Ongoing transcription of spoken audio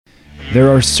There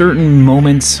are certain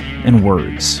moments and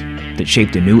words that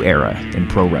shaped a new era in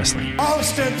pro wrestling.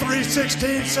 Austin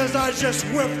 316 says I just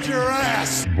whipped your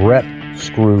ass. Brett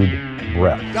screwed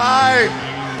Brett.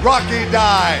 Die, Rocky,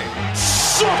 die.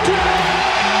 Suck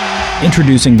it!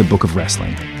 Introducing the Book of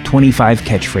Wrestling, 25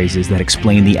 catchphrases that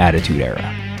explain the Attitude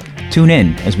Era. Tune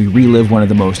in as we relive one of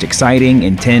the most exciting,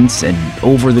 intense, and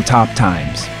over-the-top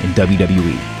times in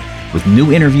WWE. With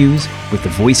new interviews with the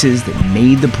voices that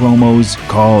made the promos,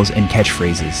 calls, and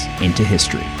catchphrases into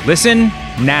history. Listen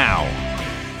now.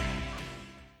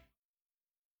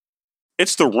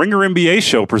 It's the Ringer NBA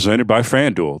show presented by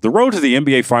FanDuel. The road to the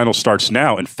NBA Finals starts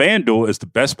now, and FanDuel is the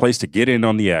best place to get in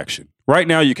on the action. Right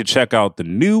now, you can check out the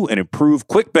new and improved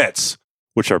Quick Bets,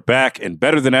 which are back and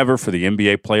better than ever for the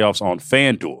NBA playoffs on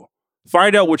FanDuel.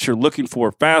 Find out what you're looking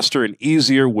for faster and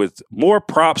easier with more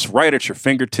props right at your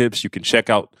fingertips. You can check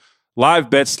out live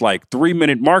bets like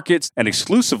 3-minute markets and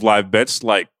exclusive live bets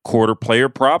like quarter player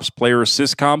props, player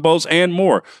assist combos, and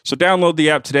more. So download the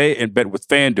app today and bet with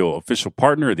FanDuel, official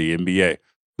partner of the NBA.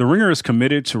 The Ringer is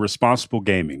committed to responsible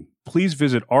gaming. Please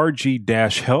visit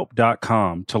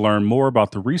rg-help.com to learn more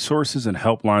about the resources and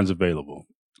helplines available.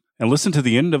 And listen to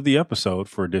the end of the episode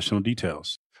for additional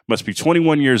details. Must be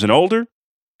 21 years and older,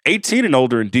 18 and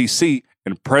older in D.C.,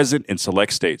 and present in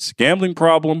select states. Gambling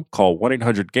problem? Call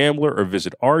 1-800-GAMBLER or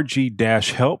visit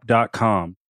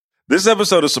rg-help.com. This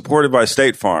episode is supported by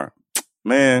State Farm.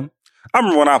 Man, I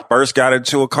remember when I first got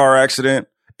into a car accident,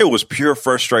 it was pure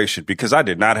frustration because I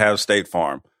did not have State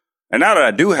Farm. And now that I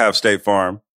do have State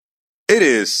Farm, it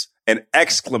is an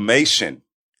exclamation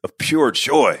of pure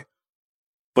joy.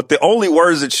 But the only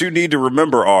words that you need to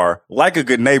remember are, like a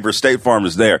good neighbor, State Farm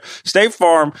is there. State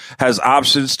Farm has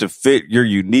options to fit your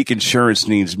unique insurance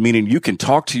needs, meaning you can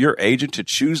talk to your agent to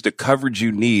choose the coverage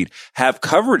you need, have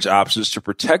coverage options to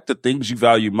protect the things you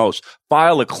value most,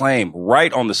 file a claim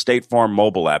right on the State Farm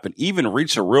mobile app, and even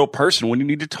reach a real person when you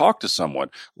need to talk to someone.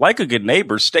 Like a good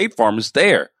neighbor, State Farm is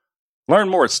there. Learn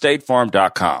more at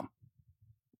statefarm.com.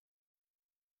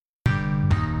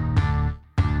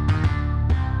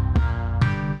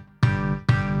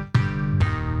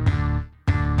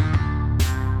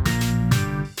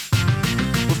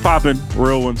 Poppin',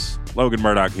 real ones. Logan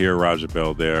Murdock here, Raja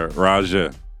Bell there.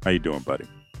 Raja, how you doing, buddy?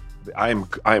 I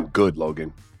am good,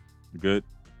 Logan. You good?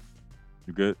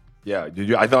 You good? Yeah.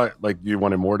 I thought like you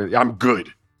wanted more to. I'm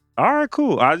good. All right,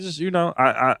 cool. I just,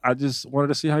 I just wanted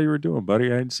to see how you were doing, buddy.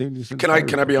 I hadn't seen you since. Can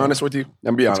I be honest with you?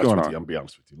 I'm be honest with on? you. I'm be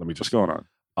honest with you. Let me just. What's going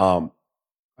on?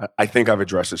 I think I've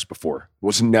addressed this before.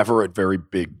 Was never a very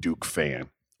big Duke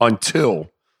fan until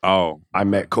I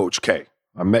met Coach K.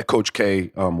 I met Coach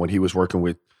K when he was working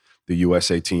with the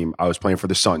USA team. I was playing for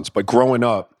the Suns. But growing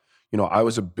up, I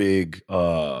was a big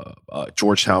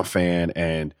Georgetown fan,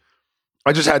 and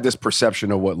I just had this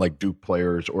perception of what like Duke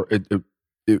players, or it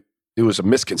was a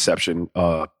misconception.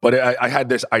 But I had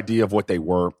this idea of what they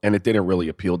were, and it didn't really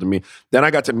appeal to me. Then I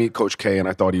got to meet Coach K, and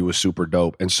I thought he was super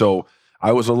dope. And so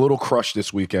I was a little crushed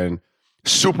this weekend.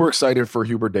 Super excited for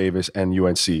Hubert Davis and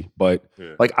UNC, but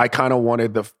like I kind of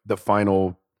wanted the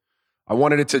final. I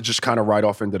wanted it to just kind of ride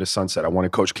off into the sunset. I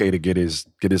wanted Coach K to get his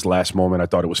last moment. I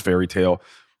thought it was fairy tale.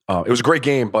 It was a great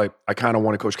game, but I kind of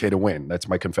wanted Coach K to win. That's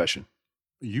my confession.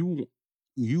 You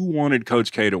wanted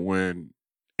Coach K to win,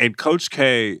 and Coach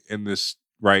K in this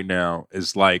right now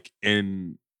is like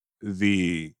in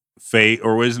the phase,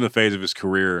 or is in the phase of his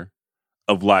career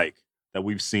of like that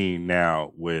we've seen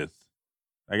now with,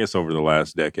 I guess, over the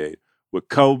last decade with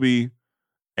Kobe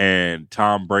and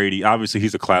Tom Brady. Obviously,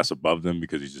 he's a class above them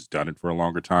because he's just done it for a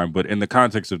longer time. But in the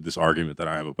context of this argument that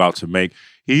I am about to make,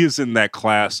 he is in that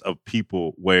class of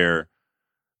people where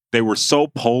they were so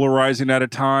polarizing at a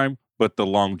time, but the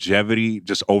longevity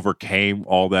just overcame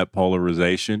all that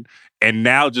polarization. And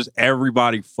now just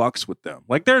everybody fucks with them.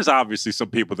 Like, there's obviously some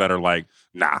people that are like,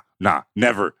 nah,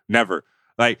 never.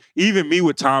 Like, even me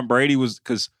with Tom Brady was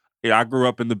because I grew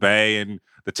up in the Bay and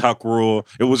the Tuck rule.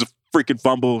 It was a freaking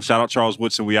fumble. Shout out Charles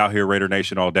Woodson. We out here, Raider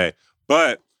Nation all day.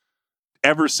 But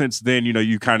ever since then,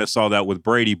 you kind of saw that with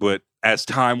Brady. But as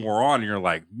time wore on, you're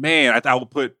like, man, I would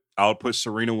put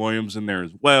Serena Williams in there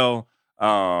as well.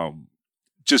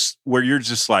 Just where you're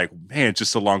just like, man,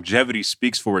 just the longevity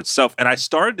speaks for itself. And I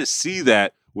started to see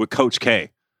that with Coach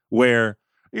K, where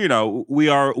we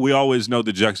always know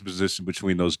the juxtaposition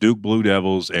between those Duke Blue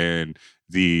Devils and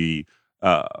the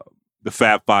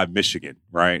Fab Five Michigan,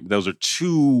 right? Those are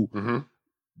two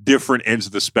different ends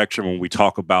of the spectrum when we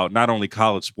talk about not only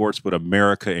college sports, but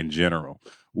America in general,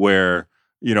 where,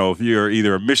 if you're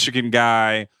either a Michigan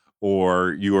guy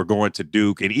or you are going to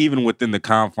Duke. And even within the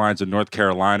confines of North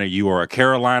Carolina, you are a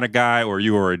Carolina guy or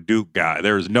you are a Duke guy.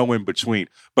 There is no in between.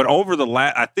 But over the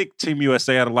last, I think Team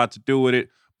USA had a lot to do with it.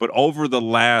 But over the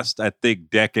last, I think,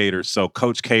 decade or so,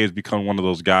 Coach K has become one of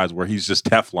those guys where he's just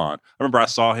Teflon. I remember I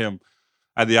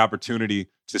had the opportunity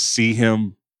to see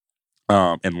him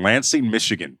in Lansing,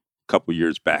 Michigan a couple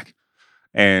years back.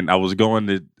 And I went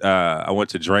to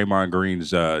Draymond Green's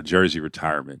jersey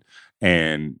retirement.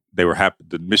 And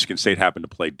the Michigan State happened to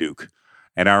play Duke.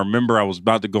 And I remember I was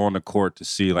about to go on the court to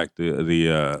see like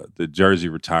the jersey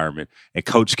retirement, and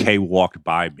Coach K walked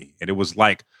by me. And it was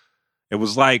like,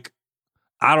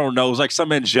 I don't know, it was like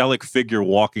some angelic figure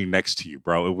walking next to you,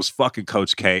 bro. It was fucking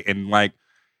Coach K. And like,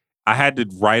 I had to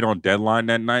write on deadline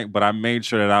that night, but I made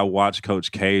sure that I watched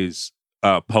Coach K's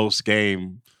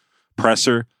post-game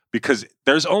presser, because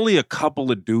there's only a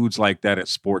couple of dudes like that at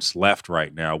sports left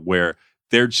right now where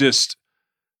they're just,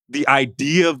 the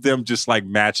idea of them just like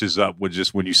matches up with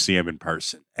just when you see him in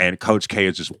person. And Coach K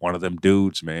is just one of them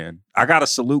dudes, man. I got to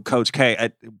salute Coach K.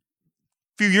 A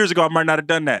few years ago, I might not have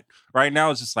done that. Right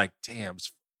now, it's just like, damn,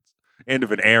 it's end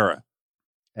of an era.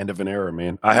 End of an era,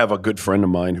 man. I have a good friend of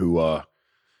mine who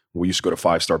we used to go to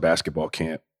 5-star basketball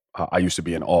camp. I used to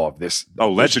be in awe of this.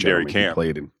 Legendary this camp.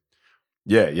 Played in.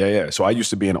 Yeah. So I used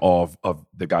to be in awe of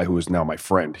the guy who is now my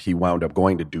friend. He wound up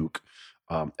going to Duke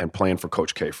and playing for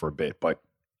Coach K for a bit. But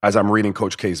as I'm reading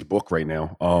Coach K's book right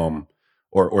now,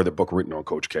 or the book written on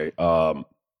Coach K, I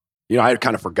had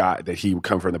kind of forgot that he would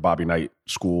come from the Bobby Knight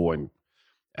school,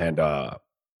 and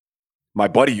my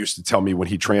buddy used to tell me when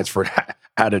he transferred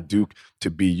out of Duke to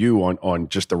BU on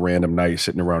just a random night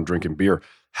sitting around drinking beer,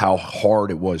 how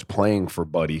hard it was playing for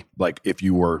Buddy. Like if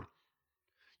you were,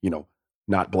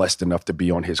 not blessed enough to be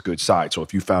on his good side. So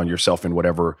if you found yourself in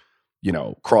whatever,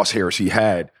 crosshairs he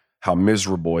had, how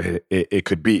miserable it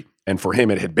could be. And for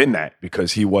him, it had been that,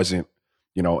 because he wasn't,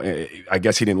 I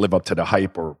guess he didn't live up to the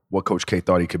hype or what Coach K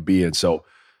thought he could be. And so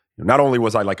not only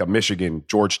was I like a Michigan,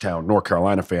 Georgetown, North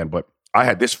Carolina fan, but I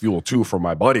had this fuel too for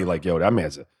my buddy. Like, yo, that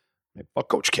man's fuck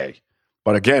Coach K.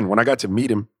 But again, when I got to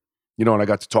meet him, and I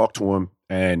got to talk to him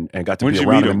and got to be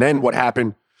around him. And then what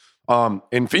happened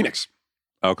in Phoenix?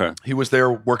 Okay. He was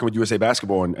there working with USA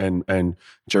Basketball, and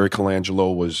Jerry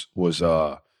Colangelo was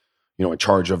in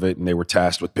charge of it, and they were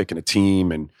tasked with picking a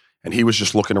team, and he was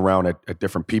just looking around at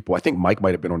different people. I think Mike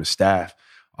might have been on his staff.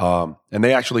 And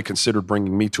they actually considered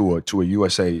bringing me to a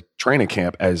USA training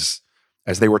camp as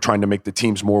they were trying to make the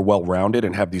teams more well-rounded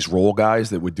and have these role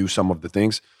guys that would do some of the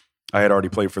things. I had already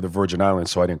played for the Virgin Islands,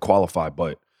 so I didn't qualify.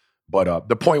 But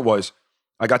the point was,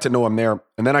 I got to know him there,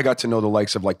 and then I got to know the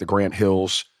likes of like the Grant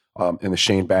Hills and the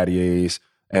Shane Battiers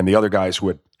and the other guys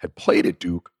who had played at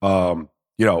Duke. And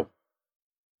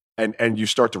you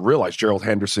start to realize Gerald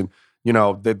Henderson,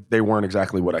 that they weren't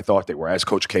exactly what I thought they were, as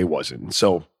Coach K wasn't. And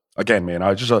so again, man,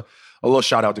 I just a little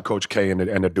shout out to Coach K and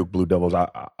the Duke Blue Devils.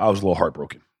 I was a little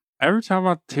heartbroken. Every time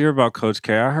I hear about Coach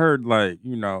K, I heard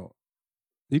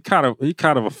he's kind of a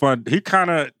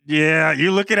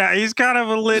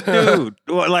lit dude.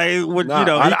 I don't know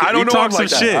talk some like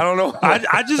shit. I don't know.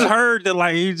 I just heard that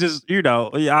like he just,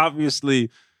 he obviously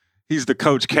he's the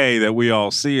Coach K that we all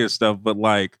see and stuff, but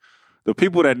like the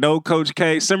people that know Coach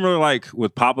K, similar like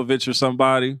with Popovich or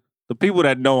somebody, the people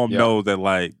that know him know that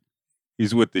like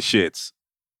he's with the shits.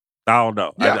 I don't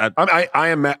know. Yeah.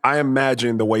 I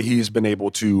imagine the way he's been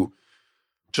able to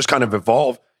just kind of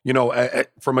evolve,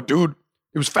 from a dude.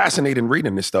 It was fascinating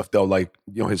reading this stuff though, like,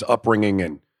 his upbringing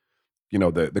and,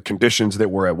 the conditions that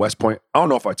were at West Point. I don't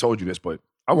know if I told you this, but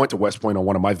I went to West Point on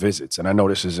one of my visits, and I know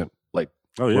this isn't like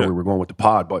where we were going with the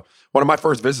pod, but one of my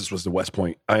first visits was to West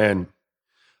Point, and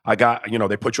I got,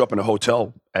 they put you up in a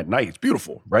hotel at night. It's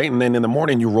beautiful, right? And then in the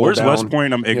morning you roll down. Where's West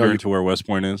Point? I'm ignorant to where West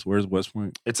Point is. Where's West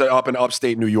Point? It's up in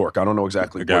upstate New York. I don't know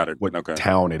exactly what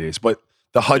town it is, but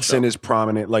the Hudson is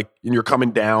prominent. Like, and you're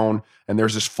coming down, and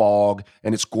there's this fog,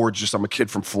 and it's gorgeous. I'm a kid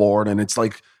from Florida, and it's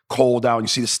like cold out, and you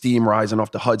see the steam rising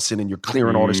off the Hudson, and you're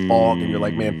clearing all this fog, and you're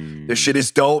like, man, this shit is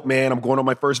dope, man. I'm going on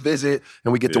my first visit,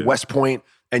 and we get to West Point,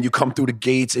 and you come through the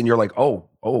gates, and you're like, oh,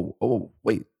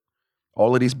 wait.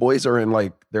 All of these boys are in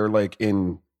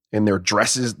their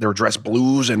dresses, their dress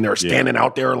blues, and they're standing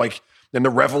out there like, and the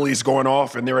revelie's going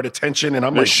off, and they're at attention, and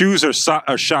I'm the like, shoes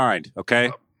are shined,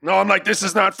 okay? No, I'm like, this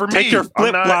is not for me. Take your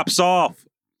flip-flops off,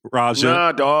 Raja.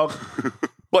 Nah, dog.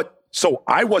 But so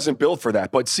I wasn't built for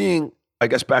that. But seeing, I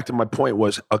guess back to my point,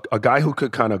 was a guy who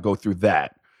could kind of go through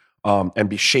that and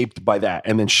be shaped by that,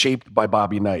 and then shaped by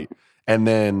Bobby Knight, and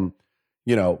then,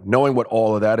 knowing what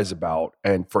all of that is about,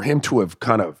 and for him to have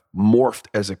kind of morphed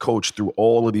as a coach through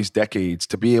all of these decades,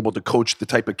 to be able to coach the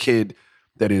type of kid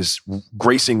that is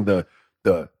gracing the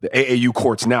the AAU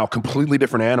courts now, completely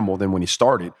different animal than when he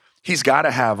started. He's got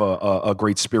to have a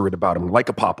great spirit about him, like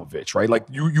a Popovich, right? Like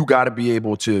you got to be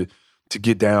able to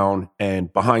get down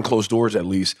and behind closed doors at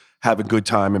least have a good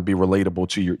time and be relatable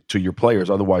to your players.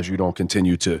 Otherwise, you don't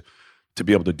continue to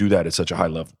be able to do that at such a high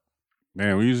level.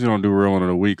 Man, we usually don't do Reeling of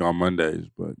the Week on Mondays,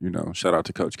 but, shout out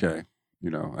to Coach K.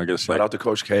 I guess shout out to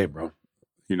Coach K, bro.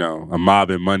 A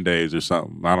mobbing Mondays or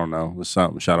something. I don't know. It's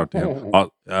something. Shout out to him.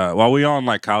 While we on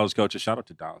like college coaches, shout out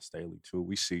to Don Staley too.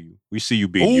 We see you. We see you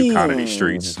being UConn in these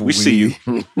streets. We see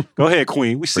you. Go ahead,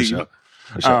 Queen. We see you.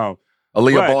 Sure.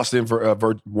 Aaliyah Boston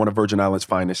for one of Virgin Islands'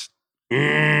 finest.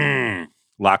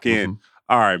 Lock in.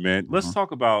 All right, man. Let's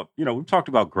talk about, we've talked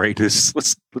about greatness.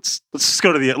 Let's just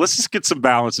go to let's just get some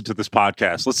balance into this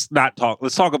podcast.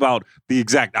 Let's talk about the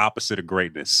exact opposite of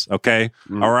greatness. Okay.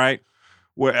 All right.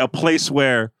 We're a place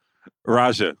where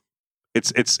Raja,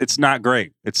 it's not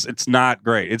great. It's not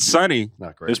great. It's sunny.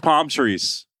 Not great. There's palm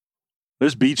trees.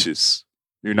 There's beaches,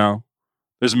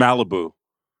 there's Malibu,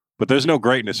 but there's no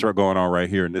greatness going on right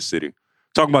here in this city.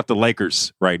 Talking about the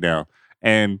Lakers right now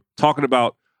and talking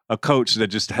about a coach that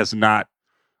just has not,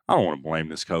 I don't want to blame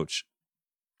this coach.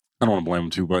 I don't want to blame him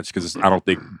too much because I don't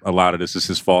think a lot of this is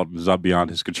his fault and is beyond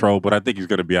his control, but I think he's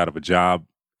going to be out of a job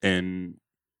in,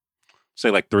 say,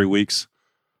 like 3 weeks.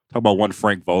 Talk about one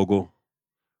Frank Vogel.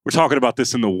 We're talking about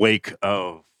this in the wake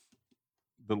of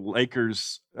the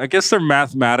Lakers. I guess they're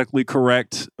mathematically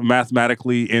correct.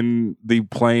 Mathematically in the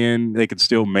play-in, they could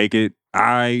still make it.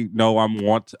 I know I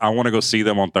want to go see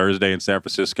them on Thursday in San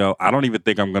Francisco. I don't even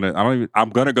think I'm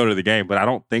gonna go to the game, but I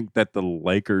don't think that the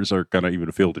Lakers are gonna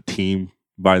even field a team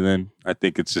by then. I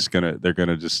think it's just they're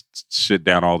gonna just sit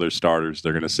down all their starters.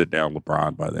 They're gonna sit down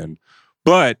LeBron by then.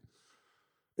 But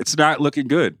it's not looking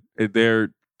good. They're,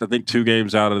 I think, 2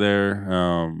 games out of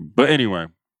there. But anyway,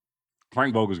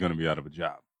 Frank Vogel's going to be out of a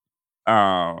job.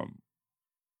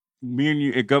 Me and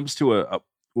you, it comes to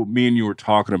what me and you were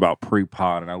talking about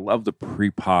pre-pod, and I love the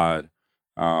pre-pod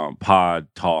pod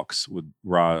talks with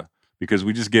Ra because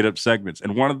we just get up segments.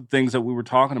 And one of the things that we were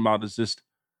talking about is just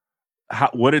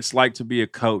what it's like to be a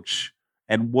coach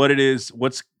and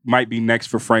what's might be next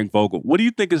for Frank Vogel. What do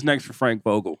you think is next for Frank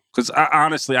Vogel? Because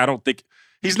honestly, I don't think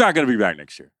he's not going to be back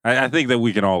next year. I think that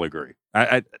we can all agree.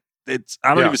 I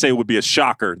don't even say it would be a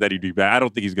shocker that he'd be back. I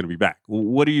don't think he's going to be back.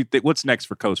 What do you think? What's next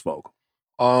for Coach Vogel?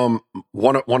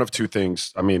 One of two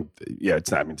things. I mean, yeah,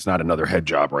 it's not another head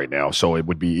job right now. So it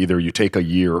would be either you take a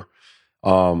year,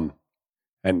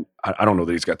 and I don't know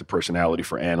that he's got the personality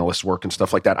for analyst work and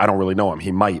stuff like that. I don't really know him.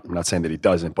 He might. I'm not saying that he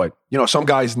doesn't, but some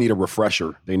guys need a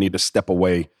refresher. They need to step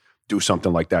away, do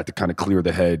something like that to kind of clear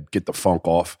the head, get the funk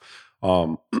off.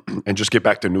 And just get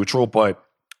back to neutral. But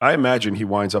I imagine he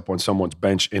winds up on someone's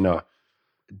bench in a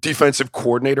defensive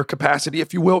coordinator capacity,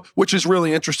 if you will, which is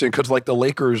really interesting because like the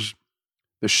Lakers,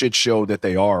 the shit show that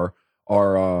they are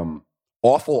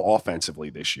awful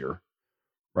offensively this year,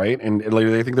 right? And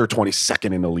they think they're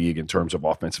 22nd in the league in terms of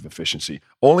offensive efficiency,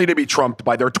 only to be trumped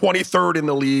by their 23rd in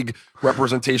the league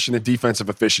representation of defensive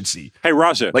efficiency. Hey,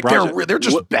 Raja. Like they're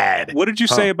just bad. What did you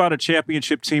say about a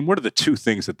championship team? What are the 2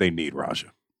 things that they need, Raja?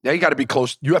 Yeah, you got to be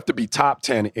close. You have to be top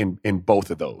 10 in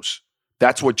both of those.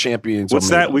 That's what champions.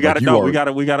 What's that? We got to know. We got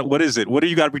to. What is it? What do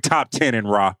you got to be top 10 in,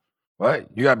 Ra? Right.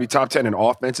 You got to be top 10 in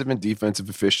offensive and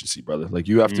defensive efficiency, brother. Like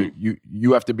you have to.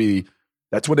 You have to be.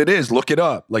 That's what it is. Look it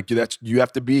up. Like you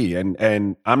have to be.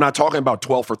 And I'm not talking about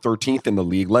 12th or 13th in the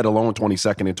league, let alone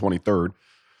 22nd and 23rd.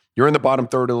 You're in the bottom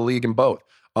third of the league in both.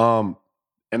 And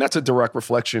that's a direct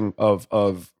reflection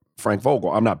of Frank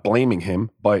Vogel. I'm not blaming him,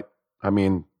 but I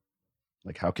mean.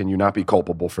 Like, how can you not be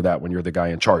culpable for that when you're the guy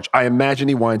in charge? I imagine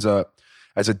he winds up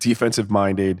as a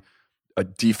defensive-minded, a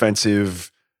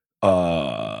defensive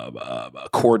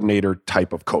coordinator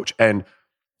type of coach. And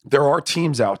there are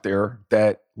teams out there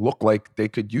that look like they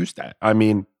could use that. I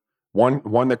mean,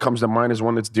 one that comes to mind is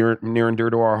one that's near and dear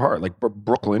to our heart. Like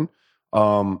Brooklyn,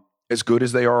 as good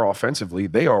as they are offensively,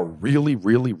 they are really,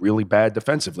 really, really bad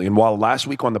defensively. And while last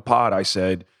week on the pod I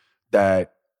said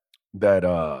that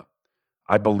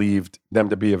I believed them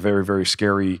to be a very, very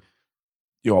scary,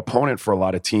 opponent for a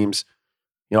lot of teams.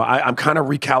 I'm kind of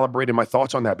recalibrating my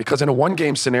thoughts on that because in a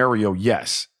 1-game scenario,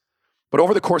 yes. But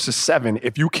over the course of 7,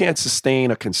 if you can't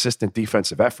sustain a consistent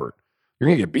defensive effort, you're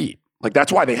going to get beat. Like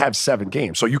that's why they have 7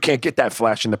 games. So you can't get that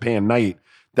flash in the pan night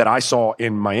that I saw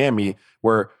in Miami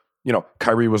where,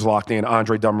 Kyrie was locked in,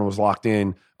 Andre Drummond was locked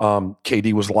in,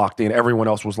 KD was locked in, everyone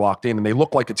else was locked in. And they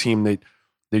look like a team that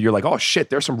you're like, oh shit,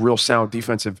 there's some real sound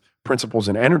defensive principles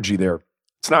and energy there.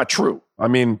 It's not true. I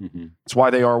mean, It's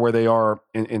why they are where they are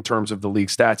in terms of the league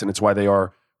stats, and it's why they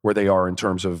are where they are in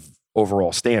terms of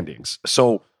overall standings.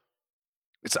 So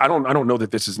I don't know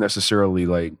that this is necessarily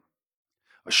like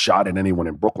a shot at anyone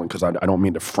in Brooklyn, because I don't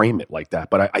mean to frame it like that,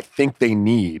 but I think they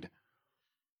need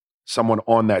someone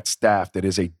on that staff that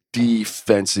is a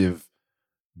defensive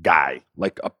guy,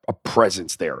 like a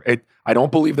presence there. I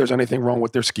don't believe there's anything wrong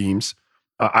with their schemes.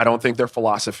 I don't think their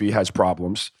philosophy has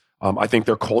problems. I think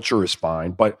their culture is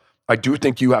fine, but I do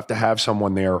think you have to have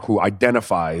someone there who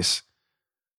identifies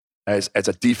as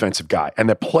a defensive guy, and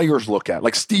that players look at,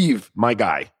 like Steve, my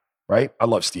guy, right? I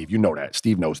love Steve. You know that.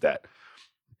 Steve knows that.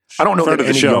 I don't know that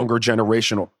any younger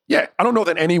generational. Yeah, I don't know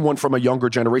that anyone from a younger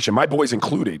generation, my boys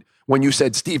included, when you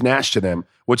said Steve Nash to them,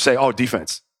 would say, "Oh,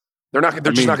 defense." They're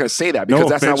just not going to say that, because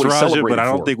that's not what he's celebrating. But I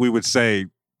don't for. think we would say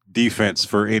defense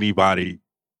for anybody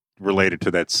related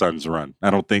to that Suns run. I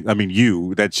don't think. I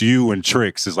mean, that's you and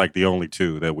Tricks is like the only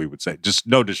two that we would say. Just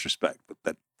no disrespect, but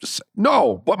that just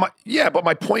no. But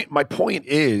my point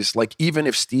is, like, even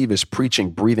if Steve is preaching,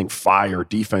 breathing fire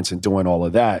defense and doing all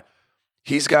of that,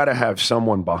 he's got to have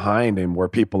someone behind him where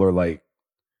people are like,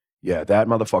 yeah, that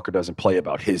motherfucker doesn't play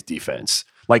about his defense.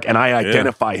 Like, and I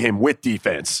identify him with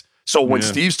defense. So when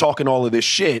Steve's talking all of this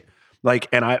shit, like,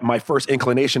 and my first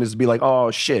inclination is to be like,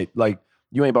 oh shit, like,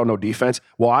 you ain't about no defense.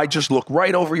 Well, I just look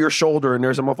right over your shoulder and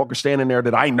there's a motherfucker standing there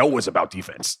that I know is about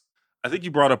defense. I think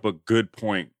you brought up a good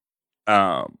point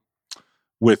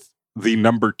with the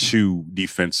number 2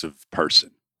 defensive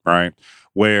person, right?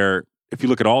 Where if you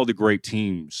look at all the great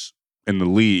teams in the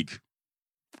league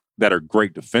that are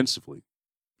great defensively,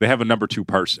 they have a number 2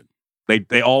 person.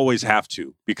 They always have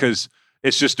to, because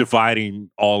it's just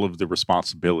dividing all of the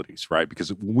responsibilities, right?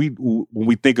 Because when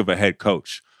we think of a head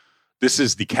coach, this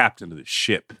is the captain of the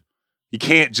ship. He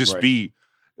can't just be.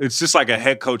 It's just like a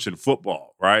head coach in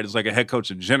football, right? It's like a head coach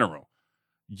in general.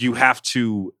 You have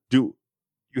to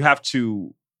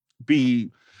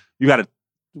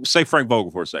say Frank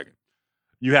Vogel for a second.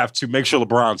 You have to make sure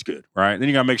LeBron's good, right? Then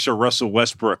you got to make sure Russell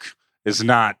Westbrook is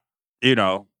not,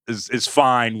 is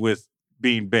fine with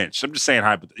being benched. I'm just saying,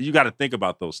 you got to think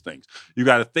about those things. You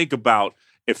got to think about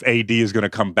if AD is going to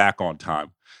come back on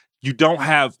time. You don't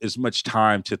have as much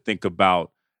time to think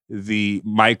about the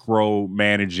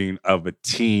micromanaging of a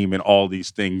team and all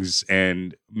these things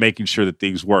and making sure that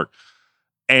things work.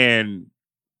 And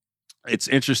it's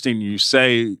interesting you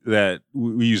say that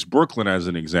we use Brooklyn as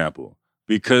an example,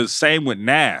 because same with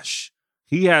Nash.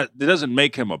 It doesn't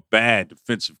make him a bad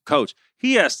defensive coach.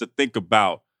 He has to think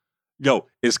about,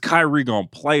 is Kyrie going to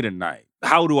play tonight?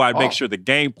 How do I make sure the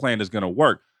game plan is going to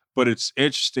work? But it's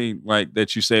interesting, like,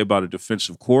 that you say about a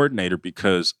defensive coordinator,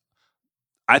 because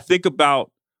I think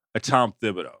about a Tom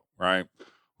Thibodeau, right,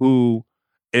 who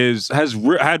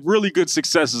had really good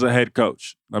success as a head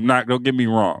coach. Don't get me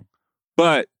wrong,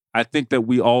 but I think that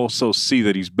we also see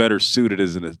that he's better suited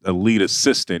as an elite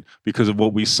assistant because of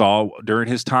what we saw during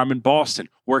his time in Boston,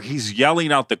 where he's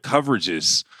yelling out the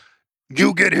coverages.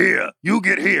 You get here,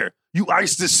 you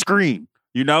ice this screen,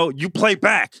 you play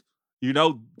back,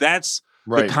 that's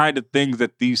the kind of thing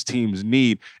that these teams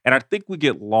need. And I think we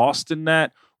get lost in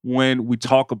that when we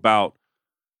talk about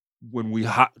when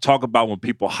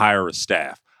people hire a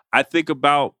staff. I think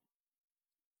about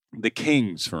the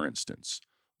Kings, for instance,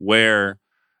 where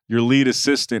your lead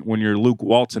assistant, when you're Luke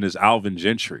Walton, is Alvin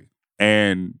Gentry.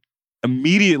 And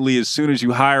immediately, as soon as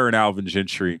you hire an Alvin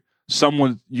Gentry,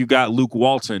 you got Luke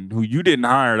Walton, who you didn't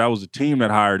hire. That was a team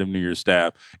that hired him to your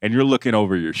staff, and you're looking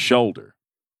over your shoulder.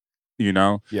 You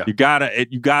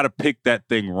gotta pick that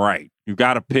thing right. You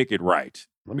gotta pick it right.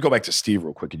 Let me go back to Steve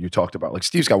real quick. And you talked about, like,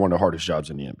 Steve's got one of the hardest jobs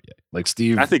in the NBA. Like,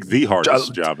 Steve, I think the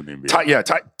hardest job in the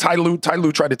NBA. Ty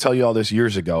Lue tried to tell you all this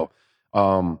years ago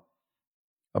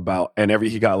about, and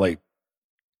he got like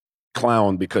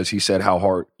clowned because he said how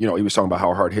hard, he was talking about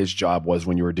how hard his job was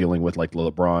when you were dealing with like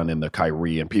LeBron and the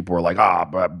Kyrie, and people were like,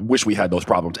 but I wish we had those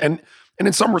problems. And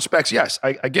in some respects, yes,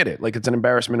 I get it. Like, it's an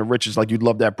embarrassment of riches. Like, you'd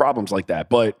love to have problems like that,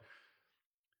 but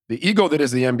the ego that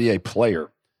is the NBA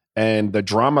player and the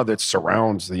drama that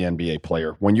surrounds the NBA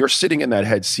player, when you're sitting in that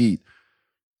head seat,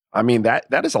 I mean,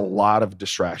 that is a lot of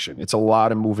distraction. It's a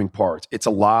lot of moving parts. It's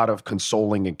a lot of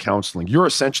consoling and counseling. You're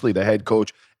essentially the head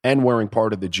coach and wearing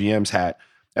part of the GM's hat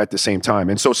at the same time.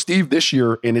 And so Steve, this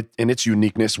year, in its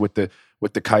uniqueness with the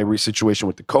Kyrie situation,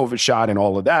 with the COVID shot and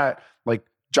all of that, like,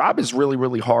 job is really,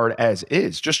 really hard as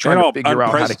is. Just trying to figure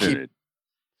out how to keep.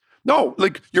 No,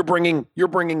 like, you're bringing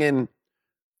in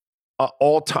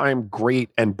all-time great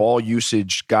and ball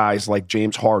usage guys like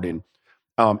James Harden,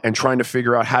 and trying to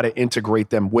figure out how to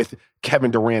integrate them with Kevin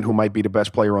Durant, who might be the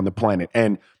best player on the planet,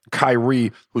 and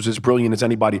Kyrie, who's as brilliant as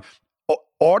anybody.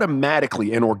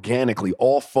 Automatically and organically,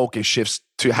 all focus shifts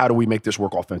to how do we make this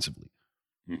work offensively.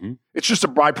 Mm-hmm. It's just a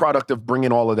byproduct of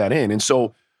bringing all of that in. And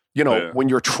so when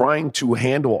you're trying to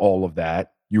handle all of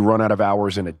that, you run out of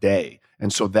hours in a day.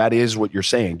 And so that is what you're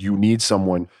saying. You need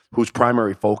someone whose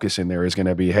primary focus in there is going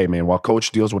to be, hey, man, while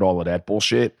coach deals with all of that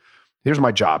bullshit, here's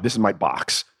my job. This is my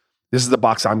box. This is the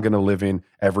box I'm going to live in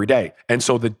every day. And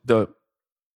so the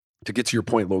to get to your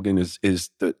point, Logan, is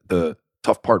the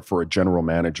tough part for a general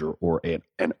manager or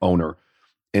an owner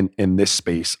in this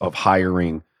space of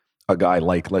hiring a guy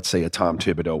like, let's say, a Tom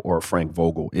Thibodeau or a Frank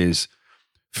Vogel, is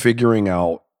figuring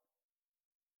out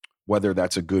whether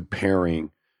that's a good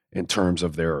pairing in terms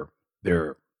of their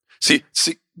see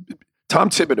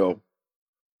Tom Thibodeau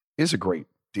is a great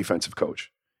defensive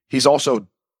coach. He's also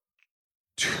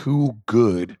too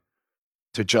good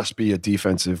to just be a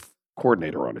defensive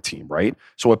coordinator on a team, right?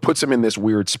 So it puts him in this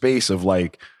weird space of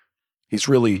like, he's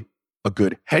really a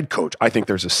good head coach. I think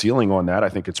there's a ceiling on that. I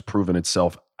think it's proven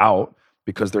itself out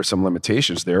because there's some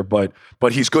limitations there, but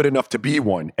he's good enough to be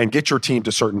one and get your team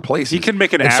to certain places. He can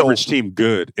make an average team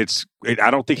good. I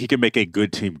don't think he can make a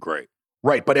good team great.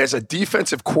 Right, but as a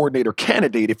defensive coordinator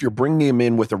candidate, if you're bringing him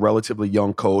in with a relatively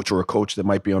young coach or a coach that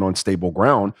might be on unstable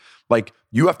ground, like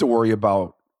you have to worry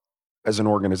about as an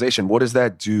organization, what does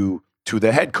that do to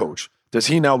the head coach? Does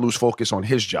he now lose focus on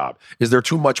his job? Is there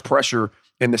too much pressure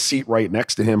in the seat right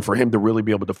next to him for him to really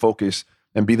be able to focus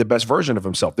and be the best version of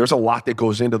himself? There's a lot that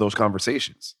goes into those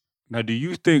conversations. Now, do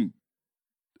you think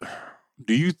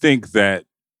that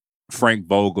Frank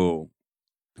Vogel,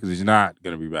 because he's not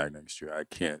going to be back next year, I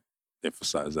can't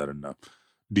emphasize that enough.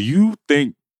 Do you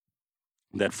think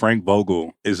that Frank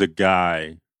Vogel is a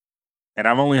guy, and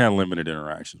I've only had limited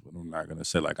interactions with him, I'm not going to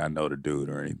say like I know the dude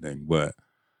or anything, but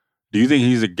do you think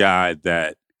he's a guy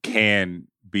that can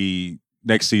be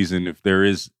next season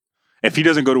if he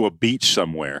doesn't go to a beach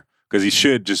somewhere, because he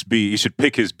should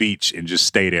pick his beach and just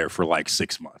stay there for like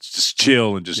 6 months, just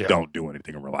chill and just don't do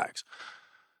anything and relax.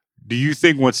 Do you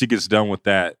think once he gets done with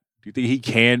that, do you think he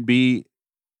can be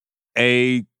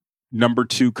a number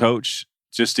 2 coach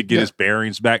just to get his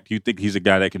bearings back? Do you think he's a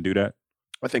guy that can do that?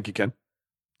 I think he can.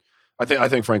 I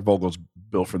think Frank Vogel's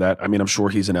built for that. I mean, I'm sure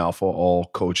he's an alpha. All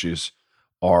coaches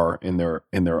are in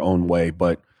their own way,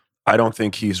 but I don't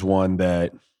think he's one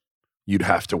that you'd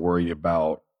have to worry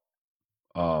about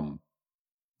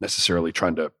necessarily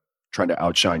trying to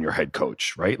outshine your head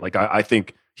coach, right? Like I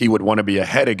think he would want to be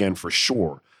ahead again for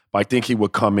sure, but I think he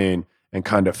would come in and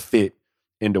kind of fit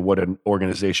into what an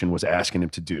organization was asking him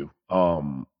to do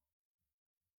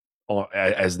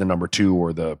as the number 2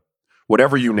 or the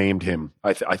whatever you named him.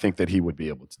 I think that he would be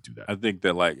able to do that. I think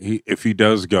that like if he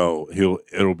does go,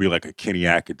 it'll be like a Kenny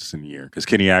Atkinson year, because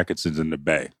Kenny Atkinson's in the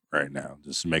Bay right now,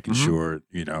 just making sure,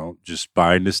 just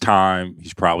biding his time.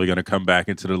 He's probably going to come back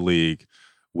into the league.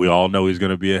 We all know he's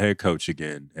going to be a head coach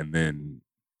again, and then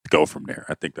go from there.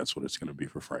 I think that's what it's going to be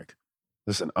for Frank.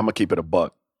 Listen, I'm going to keep it a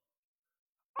buck.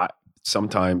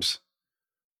 Sometimes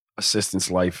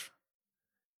assistant's life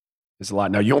is a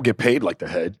lot. Now, you don't get paid like the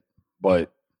head,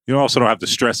 but you also don't have the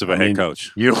stress of a head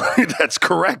coach. That's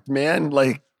correct, man.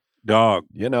 Like, dog,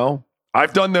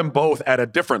 I've done them both at a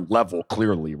different level,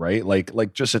 clearly, right?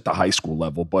 Like just at the high school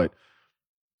level. But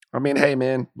I mean, hey,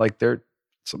 man, like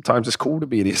sometimes it's cool to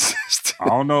be the assistant. I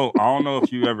don't know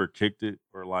if you ever kicked it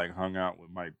or like hung out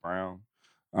with Mike Brown.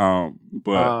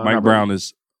 But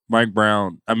Mike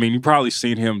Brown, I mean, you probably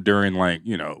seen him during like,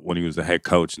 when he was the head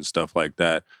coach and stuff like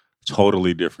that.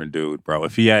 Totally different dude, bro.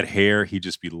 If he had hair, he'd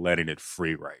just be letting it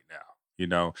free right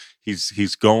now. He's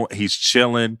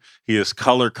chilling. He is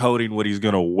color coding what he's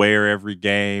gonna wear every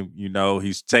game.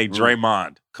 He's saying,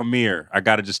 Draymond, come here. I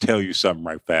gotta just tell you something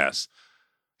right fast.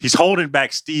 He's holding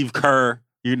back Steve Kerr.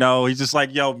 He's just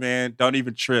like, yo, man, don't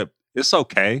even trip. It's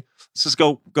okay. Let's just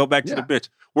go back to the bitch.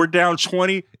 We're down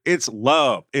 20. It's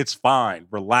love. It's fine.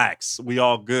 Relax. We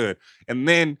all good. And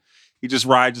then he just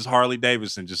rides his Harley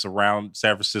Davidson just around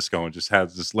San Francisco and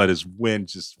just let his wind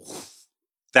just.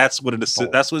 That's what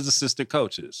his assistant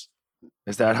coach is.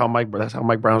 Is that how That's how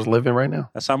Mike Brown's living right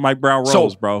now? That's how Mike Brown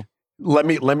rolls, bro. Let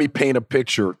me paint a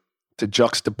picture to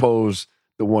juxtapose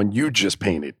the one you just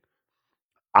painted.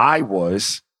 I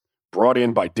was brought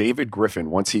in by David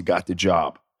Griffin once he got the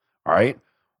job. All right.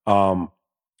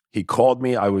 He called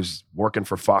me. I was working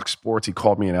for Fox Sports. He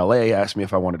called me in LA, asked me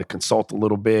if I wanted to consult a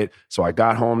little bit. So I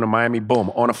got home to Miami, boom,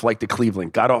 on a flight to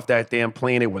Cleveland. Got off that damn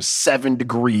plane. It was 7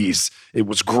 degrees. It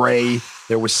was gray.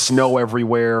 There was snow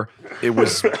everywhere. It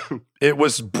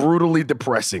was brutally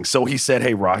depressing. So he said,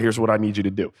 hey, Ra, here's what I need you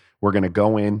to do. We're going to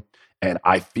go in, and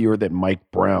I fear that Mike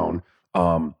Brown,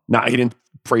 he didn't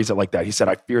phrase it like that. He said,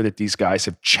 I fear that these guys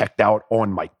have checked out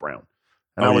on Mike Brown.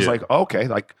 And I was like, okay.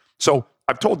 So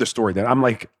I've told this story that I'm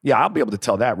like, yeah, I'll be able to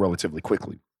tell that relatively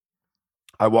quickly.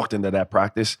 I walked into that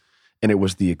practice and it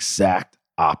was the exact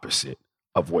opposite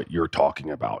of what you're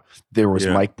talking about. There was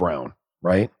Yeah. Mike Brown,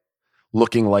 right?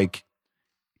 Looking like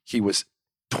he was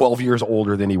 12 years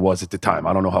older than he was at the time.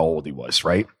 I don't know how old he was,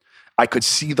 right? I could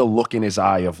see the look in his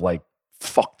eye of like,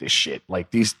 fuck this shit.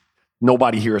 Like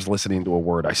nobody here is listening to a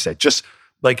word I said. Just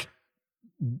like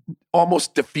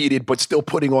almost defeated, but still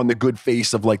putting on the good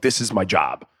face of like, this is my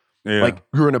job. Yeah. Like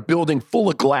you're in a building full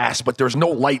of glass, but there's no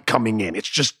light coming in. It's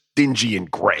just dingy and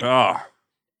gray. Oh,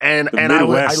 And the I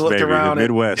Midwest, looked baby, around the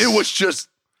Midwest. and it was just,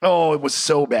 it was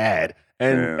so bad.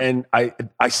 And I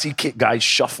see guys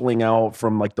shuffling out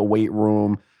from like the weight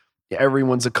room.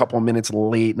 Everyone's a couple minutes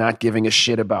late, not giving a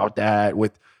shit about that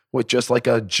with just like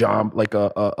a jump, like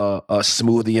a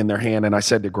smoothie in their hand. And I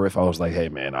said to Griff, I was like, hey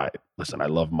man, I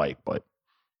love Mike, but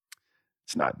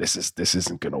it's not, this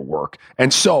isn't going to work.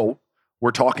 And so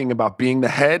we're talking about being the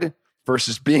head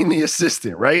versus being the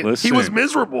assistant, right? Listen. He was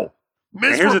miserable.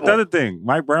 And here's the other thing.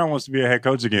 Mike Brown wants to be a head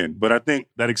coach again. But I think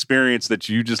that experience that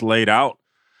you just laid out,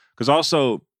 because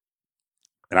also,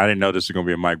 and I didn't know this was going to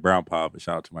be a Mike Brown pod, but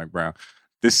shout out to Mike Brown.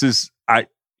 The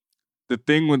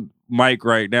thing with Mike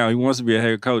right now, he wants to be a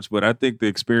head coach, but I think the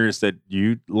experience that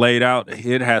you laid out,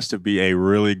 it has to be a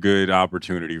really good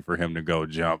opportunity for him to go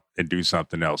jump and do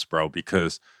something else, bro.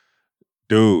 Because,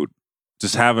 dude,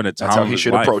 just having a time That's how he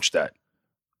should approach that.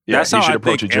 Yeah, that's he how should I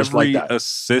approach think it just every like that.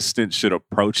 assistant should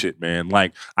approach it, man.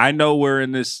 Like I know that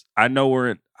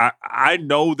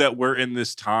we're in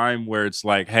this time where it's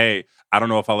like, hey, I don't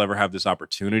know if I'll ever have this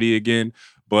opportunity again,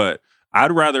 but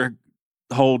I'd rather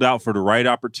hold out for the right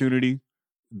opportunity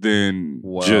than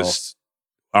just,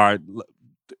 all right,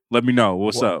 let me know.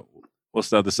 What's up?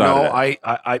 What's the other side of that?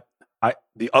 I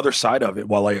the other side of it,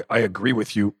 while I agree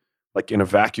with you, like in a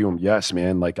vacuum, yes,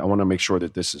 man. Like I want to make sure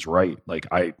that this is right.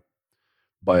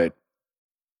 But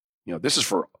you know, this is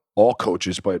for all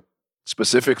coaches, but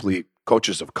specifically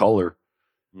coaches of color.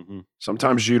 Mm-hmm.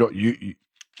 Sometimes you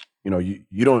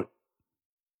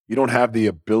don't have the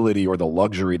ability or the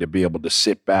luxury to be able to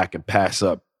sit back and pass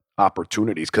up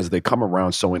opportunities because they come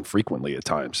around so infrequently at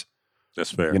times.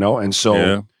 That's fair. You know, and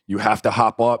so you have to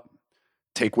hop up,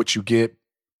 take what you get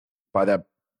by that,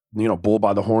 bull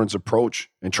by the horns approach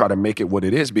and try to make it what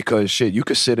it is, because shit, you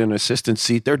could sit in an assistant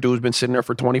seat. Their dude's been sitting there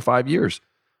for 25 years.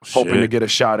 Hoping to get a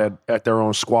shot at their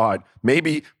own squad.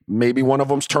 Maybe one of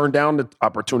them's turned down the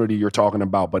opportunity you're talking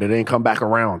about, but it ain't come back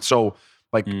around. So,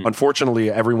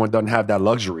 unfortunately, everyone doesn't have that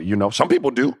luxury. Some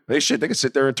people do. They can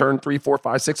sit there and turn 3, 4,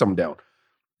 5, 6 of them down.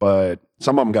 But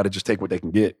some of them got to just take what they can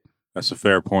get. That's a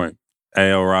fair point.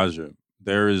 Ashall, Raja,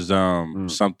 there is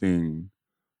something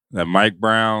that Mike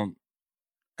Brown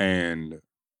and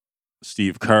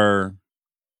Steve Kerr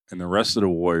and the rest of the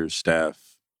Warriors staff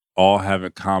all have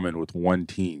in common with one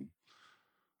team.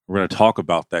 We're going to talk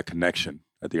about that connection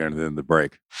at the end of the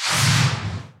break.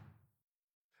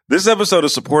 This episode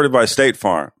is supported by State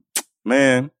Farm.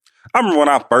 Man, I remember when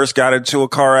I first got into a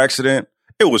car accident,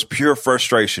 it was pure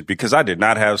frustration because I did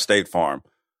not have State Farm.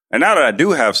 And now that I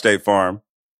do have State Farm,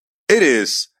 it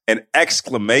is an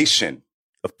exclamation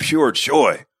of pure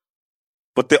joy.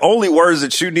 But the only words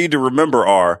that you need to remember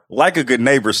are, like a good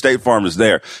neighbor, State Farm is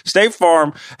there. State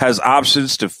Farm has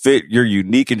options to fit your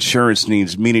unique insurance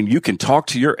needs, meaning you can talk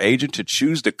to your agent to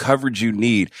choose the coverage you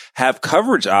need, have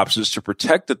coverage options to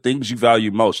protect the things you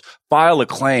value most, file a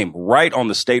claim right on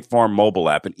the State Farm mobile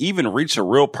app, and even reach a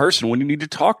real person when you need to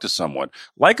talk to someone.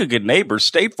 Like a good neighbor,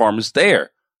 State Farm is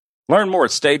there. Learn more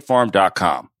at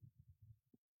statefarm.com.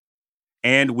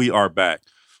 And we are back.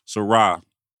 So, Ra,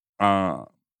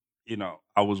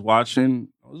 I was watching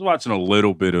a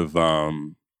little bit of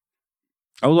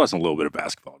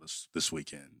basketball this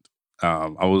weekend.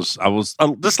 I was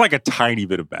just like a tiny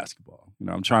bit of basketball.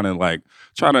 I'm trying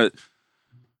to.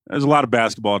 There's a lot of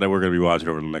basketball that we're going to be watching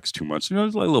over the next 2 months.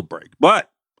 It's like a little break,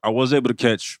 but I was able to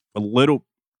catch a little.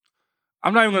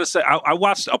 I'm not even going to say I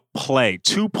watched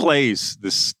two plays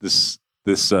this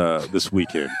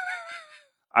weekend.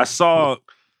 I saw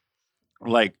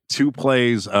like 2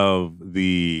 plays of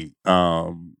the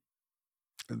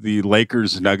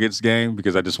Lakers Nuggets game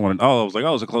because I just wanted. I was like,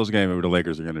 it's a close game. Maybe the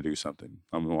Lakers are going to do something.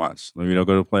 I'm going to watch. Let me go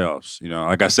to the playoffs.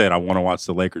 Like I said, I want to watch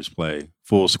the Lakers play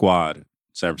full squad in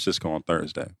San Francisco on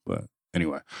Thursday. But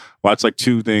anyway, watched like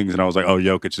 2 things, and I was like,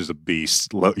 Jokic is a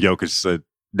beast. Jokic said,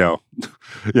 no,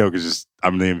 Jokic is.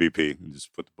 I'm the MVP, and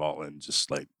just put the ball in, just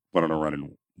like went on a run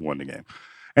and won the game.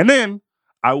 And then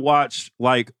I watched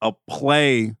like a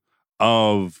play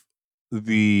of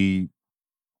the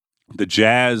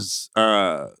Jazz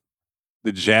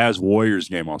Warriors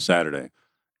game on Saturday.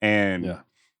 And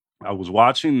I was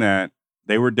watching that.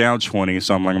 They were down 20,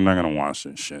 so I'm like, I'm not gonna watch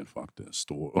this shit. Fuck this.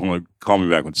 I'm like, call me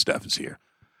back when Steph is here.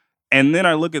 And then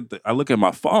I look at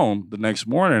my phone the next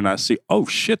morning and I see, oh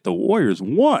shit, the Warriors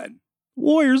won.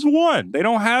 Warriors won. They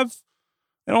don't have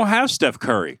Steph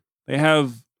Curry. They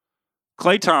have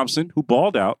Klay Thompson, who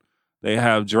balled out. They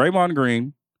have Draymond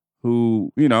Green,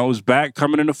 who, is back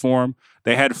coming into form.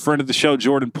 They had a friend of the show,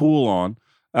 Jordan Poole, on.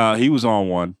 He was on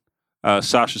one.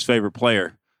 Sasha's favorite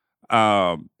player.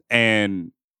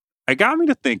 And it got me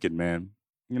to thinking, man.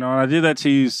 I did that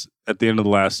tease at the end of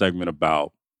the last segment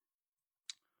about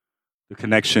the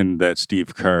connection that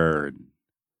Steve Kerr and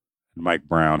Mike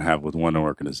Brown have with one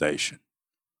organization.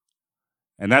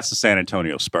 And that's the San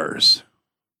Antonio Spurs.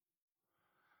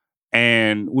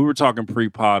 And we were talking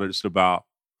pre-pod just about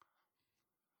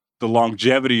the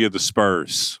longevity of the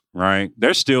Spurs, right?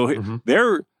 They're still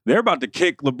they're about to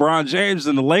kick LeBron James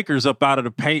and the Lakers up out of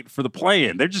the paint for the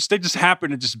play-in. They just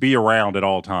happen to just be around at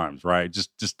all times, right?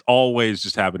 Just always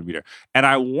just happen to be there. And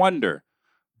I wonder,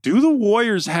 do the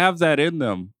Warriors have that in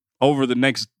them over the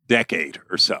next decade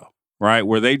or so, right?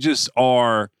 Where they just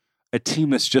are a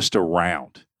team that's just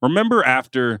around. Remember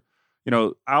after,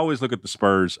 I always look at the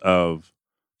Spurs of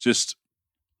just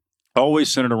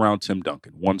always centered around Tim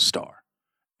Duncan, one star.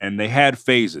 And they had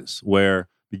phases where,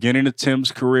 beginning of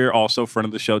Tim's career, also friend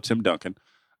of the show, Tim Duncan,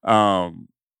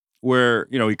 where,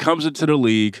 he comes into the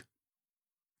league,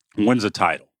 wins a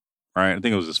title, right? I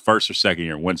think it was his first or second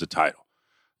year, wins a title.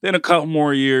 Then a couple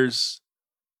more years,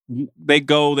 they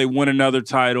win another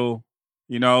title.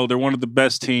 They're one of the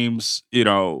best teams,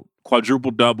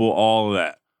 quadruple double, all of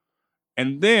that.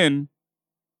 And then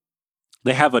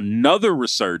they have another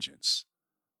resurgence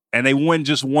and they win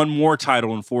just one more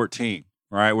title in 14,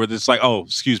 right? Where it's like, oh,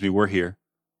 excuse me, we're here.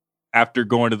 After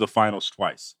going to the finals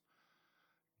twice.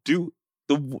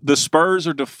 The Spurs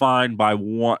are defined by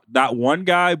not one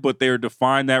guy, but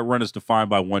that run is defined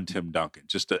by one Tim Duncan,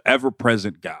 just an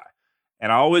ever-present guy.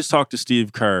 And I always talk to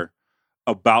Steve Kerr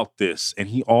about this, and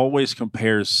he always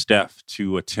compares Steph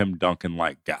to a Tim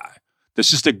Duncan-like guy. That's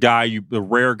just a guy, the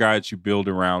rare guy that you build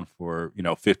around for,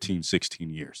 15,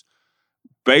 16 years.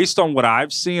 Based on what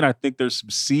I've seen, I think there's some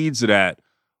seeds of that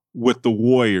with the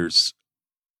Warriors,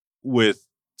 with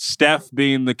Steph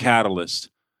being the catalyst.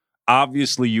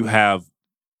 Obviously, you have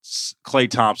Klay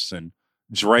Thompson,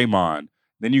 Draymond.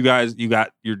 Then you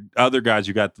got your other guys.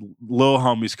 You got the little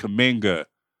homies Kuminga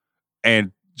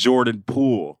and Jordan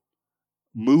Poole.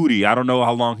 Moody, I don't know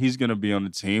how long he's going to be on the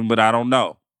team, but I don't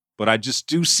know. But I just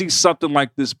do see something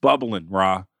like this bubbling,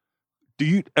 Ra.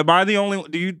 Am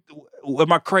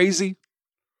I crazy?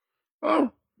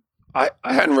 Oh, I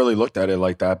hadn't really looked at it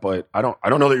like that, but I don't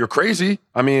know that you're crazy.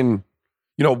 I mean,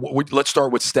 let's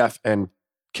start with Steph and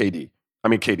Timmy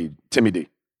D.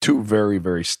 Two very,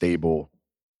 very stable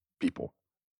people.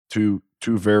 Two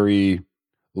very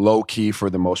low key for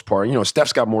the most part.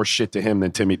 Steph's got more shit to him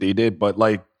than Timmy D did, but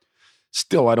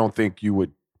still, I don't think you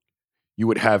would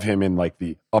have him in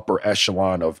the upper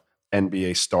echelon of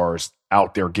NBA stars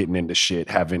out there getting into shit,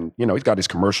 having, he's got his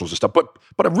commercials and stuff, but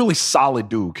a really solid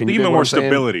dude. Can you even more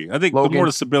stability? I think Logan, the more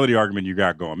the stability argument you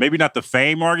got going. Maybe not the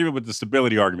fame argument, but the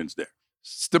stability argument's there.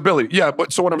 Stability. Yeah,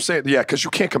 but so what I'm saying, because you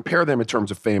can't compare them in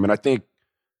terms of fame. And I think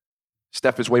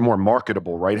Steph is way more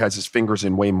marketable, right? Has his fingers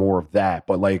in way more of that.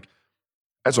 But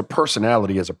as a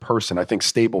personality, as a person, I think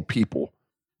stable people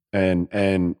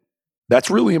and that's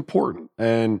really important.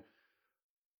 And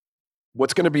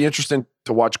what's going to be interesting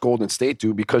to watch Golden State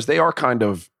do, because they are kind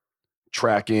of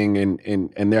tracking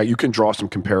and there you can draw some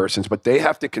comparisons, but they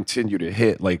have to continue to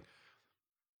hit.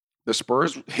 The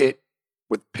Spurs hit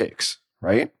with picks,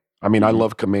 right? I mean, I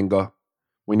love Kuminga.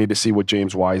 We need to see what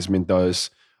James Wiseman does.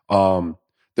 The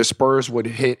Spurs would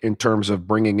hit in terms of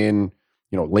bringing in,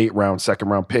 late round, second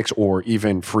round picks, or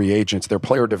even free agents. Their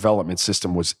player development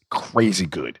system was crazy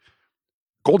good.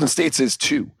 Golden State's is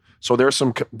too. So there's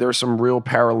some real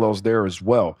parallels there as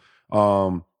well.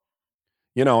 And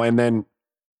then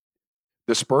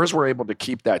the Spurs were able to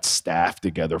keep that staff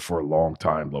together for a long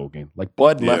time, Logan.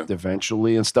 Bud left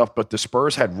eventually and stuff, but the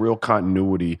Spurs had real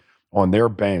continuity on their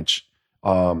bench.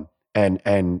 And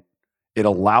it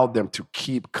allowed them to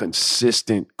keep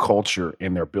consistent culture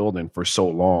in their building for so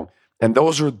long. And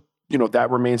those are, that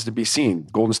remains to be seen.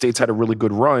 Golden State's had a really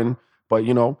good run, but,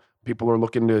 people are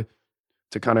looking to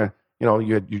kind of,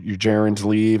 you had your Jaren's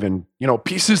leave and,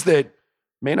 pieces that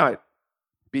may not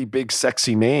be big,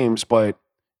 sexy names, but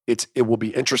it will be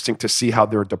interesting to see how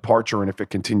their departure, and if it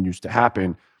continues to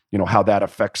happen, how that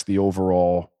affects the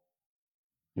overall,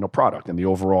 product and the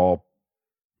overall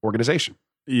organization.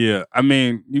 Yeah. I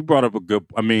mean, you brought up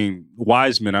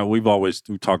Wiseman,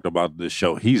 we've talked about this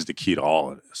show. He's the key to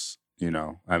all of this,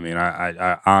 I mean,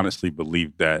 I honestly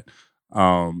believe that.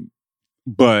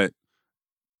 But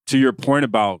to your point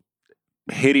about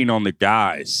hitting on the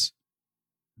guys.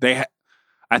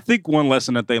 I think one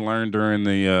lesson that they learned during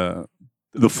the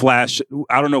flash,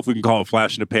 I don't know if we can call it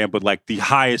flash in the pan, but like the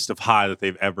highest of high that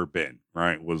they've ever been,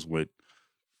 right, was with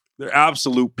their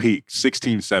absolute peak,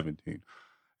 16, 17.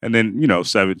 And then,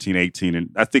 17, 18. And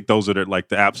I think those are the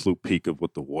absolute peak of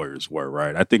what the Warriors were,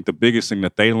 right? I think the biggest thing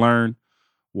that they learned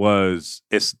was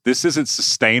this isn't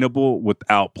sustainable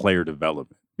without player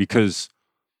development. Because,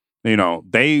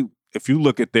 if you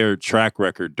look at their track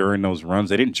record during those runs,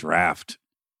 they didn't draft.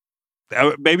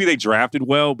 Maybe they drafted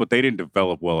well, but they didn't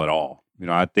develop well at all.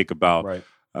 I think about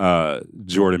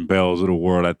Jordan Bells of the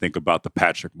world. I think about the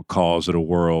Patrick McCaws of the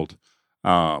world.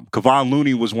 Kevon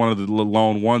Looney was one of the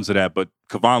lone ones of that, but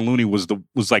Kevon Looney was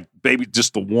like maybe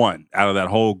just the one out of that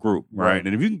whole group, right?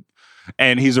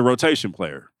 And he's a rotation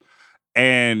player.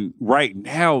 And right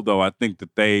now, though, I think that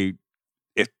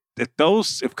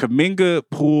if Kuminga,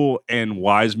 Poole, and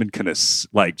Wiseman can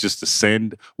just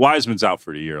ascend, Wiseman's out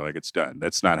for the year, like it's done.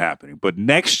 That's not happening. But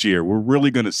next year, we're really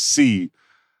going to see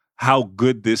how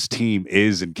good this team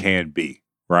is and can be,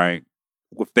 right?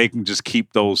 If they can just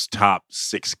keep those top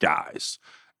 6 guys.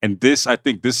 And I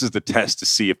think this is the test to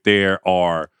see if there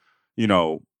are,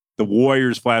 the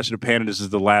Warriors flash in the pan and this is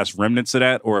the last remnants of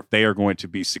that, or if they are going to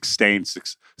be sustained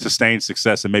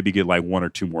success and maybe get like 1 or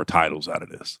 2 more titles out of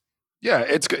this. Yeah,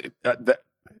 it's good.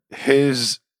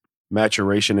 His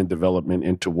maturation and development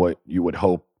into what you would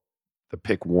hope the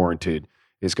pick warranted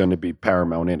is going to be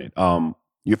paramount in it.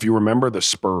 If you remember the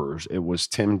Spurs, it was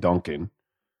Tim Duncan.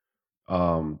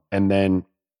 And then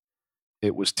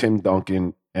it was Tim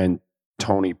Duncan and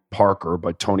Tony Parker,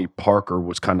 but Tony Parker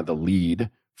was kind of the lead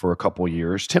for a couple of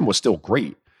years. Tim was still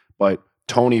great, but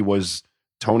Tony was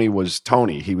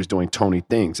Tony. He was doing Tony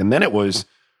things. And then it was,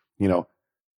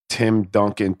 Tim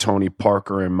Duncan, Tony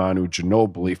Parker, and Manu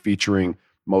Ginobili featuring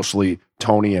mostly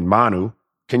Tony and Manu.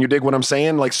 Can you dig what I'm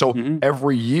saying?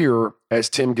 Every year as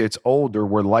Tim gets older,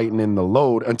 we're lightening the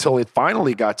load until it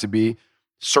finally got to be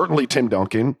certainly Tim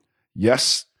Duncan.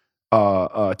 Yes,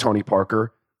 Tony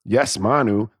Parker. Yes,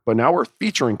 Manu. But now we're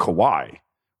featuring Kawhi,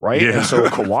 right? Yeah. And so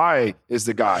Kawhi is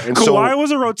the guy. And Kawhi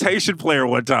was a rotation player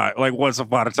once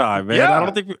upon a time, man. Yeah, I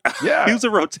don't think he was a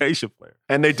rotation player.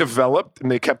 And they developed and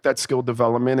they kept that skill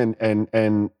development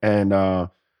and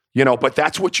but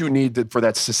that's what you need for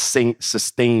that sustained,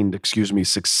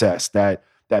 success,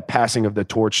 that passing of the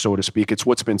torch, so to speak. It's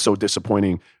what's been so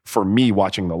disappointing for me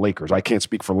watching the Lakers. I can't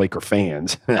speak for Laker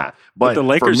fans, but the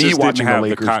Lakers for me just watching didn't have the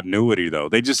Lakers, the continuity though.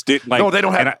 They just didn't No, they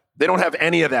don't have. They don't have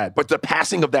any of that. But the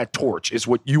passing of that torch is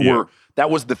what you were. That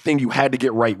was the thing you had to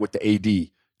get right with the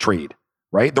AD trade,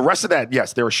 right? The rest of that,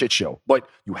 yes, they're a shit show, but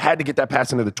you had to get that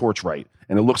passing of the torch right,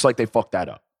 and it looks like they fucked that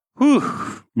up.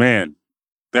 Whew, man,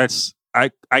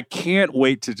 I can't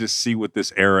wait to just see what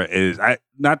this era is.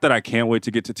 Not that I can't wait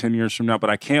to get to 10 years from now,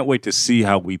 but I can't wait to see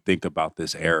how we think about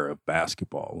this era of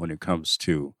basketball when it comes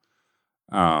to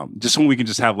just when we can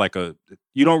just have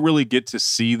you don't really get to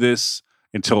see this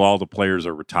until all the players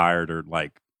are retired or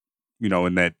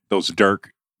in those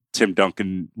Dirk, Tim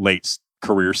Duncan late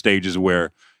career stages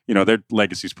where, their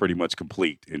legacy's pretty much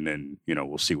complete. And then,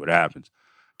 we'll see what happens.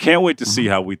 Can't wait to see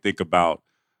how we think about,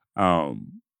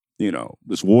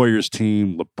 this Warriors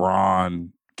team,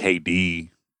 LeBron, KD,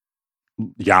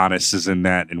 Giannis is in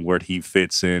that and where he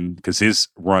fits in because his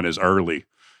run is early.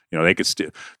 They could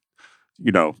still,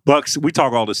 Bucks, we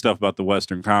talk all this stuff about the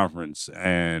Western Conference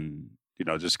and,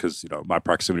 just because, my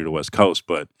proximity to the West Coast,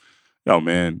 but,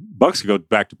 man, Bucks could go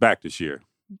back-to-back this year.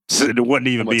 It wouldn't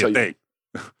even be a thing.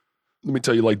 Let me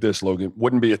tell you like this, Logan.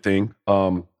 Wouldn't be a thing.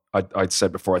 I'd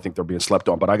said before, I think they're being slept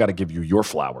on, but I got to give you your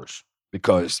flowers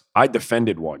because I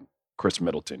defended one, Chris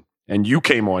Middleton. And you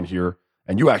came on here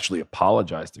and you actually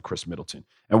apologized to Chris Middleton.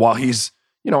 And while he's,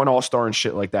 an all-star and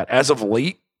shit like that, as of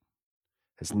late,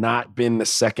 has not been the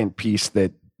second piece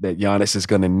that Giannis is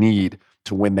going to need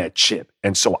to win that chip.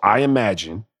 And so I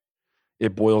imagine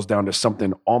it boils down to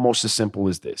something almost as simple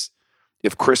as this.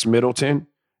 If Chris Middleton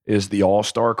is the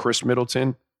all-star Chris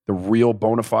Middleton, the real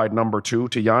bona fide number 2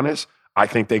 to Giannis, I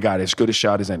think they got as good a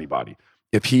shot as anybody.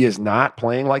 If he is not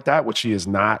playing like that, which he is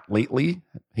not lately,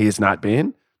 he has not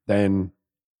been, then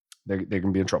they're going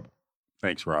to be in trouble.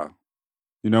 Thanks, Rob.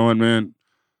 You know what, man?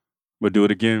 We'll do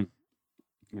it again.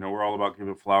 We're all about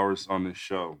giving flowers on this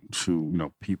show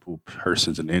to, people,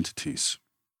 persons, and entities.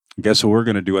 Guess what we're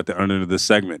going to do at the end of this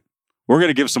segment? We're going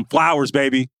to give some flowers,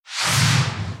 baby.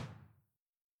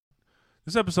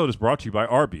 This episode is brought to you by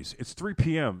Arby's. It's 3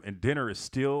 p.m. and dinner is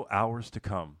still hours to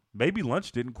come. Maybe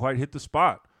lunch didn't quite hit the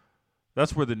spot.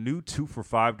 That's where the new 2 for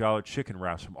 $5 chicken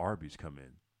wraps from Arby's come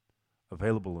in.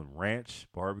 Available in ranch,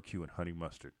 barbecue, and honey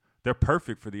mustard. They're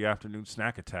perfect for the afternoon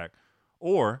snack attack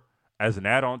or as an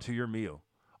add-on to your meal.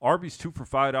 Arby's 2 for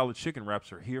 $5 chicken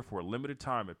wraps are here for a limited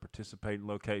time at participating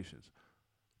locations.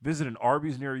 Visit an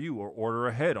Arby's near you or order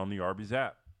ahead on the Arby's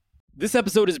app. This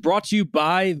episode is brought to you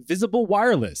by Visible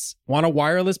Wireless. Want a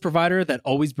wireless provider that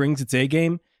always brings its A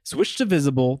game? Switch to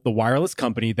Visible, the wireless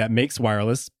company that makes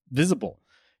wireless visible.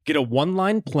 Get a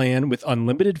one-line plan with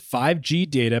unlimited 5G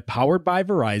data powered by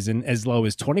Verizon as low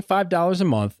as $25 a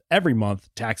month, every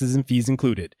month, taxes and fees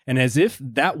included. And as if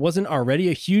that wasn't already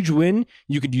a huge win,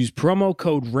 you could use promo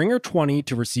code RINGER20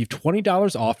 to receive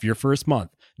 $20 off your first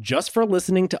month, just for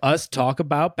listening to us talk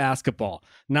about basketball.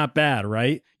 Not bad,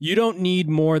 right? You don't need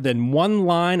more than one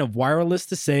line of wireless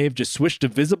to save. Just switch to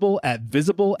Visible at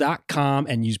visible.com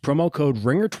and use promo code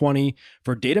RINGER20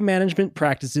 for data management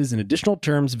practices and additional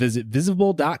terms. Visit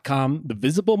visible.com. The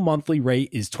Visible monthly rate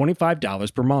is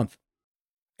 $25 per month.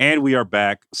 And we are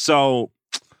back. So,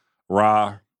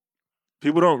 Ra,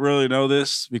 people don't really know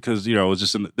this because, it's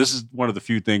just this is one of the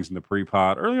few things in the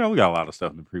pre-pod. Or, we got a lot of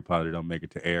stuff in the pre-pod that don't make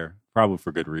it to air, probably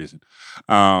for good reason.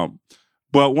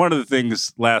 But one of the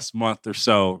things last month or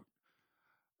so,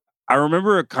 I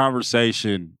remember a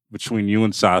conversation between you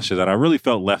and Sasha that I really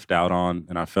felt left out on,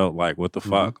 and I felt like, what the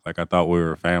fuck? Like, I thought we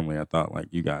were a family. I thought, like,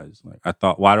 you guys. Like, I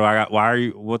thought, why are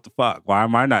you, what the fuck? Why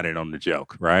am I not in on the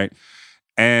joke, right?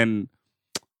 And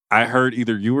I heard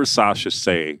either you or Sasha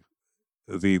say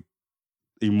the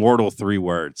immortal 3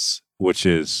 words, which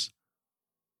is,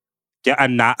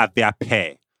 I'm not a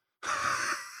VIP.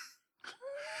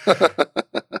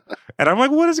 And I'm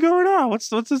like, what is going on? What's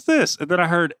this? And then I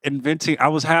heard inventing. I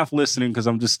was half listening because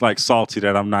I'm just like salty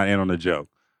that I'm not in on the joke.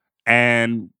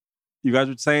 And you guys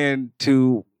were saying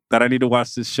that I need to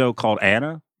watch this show called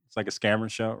Anna. It's like a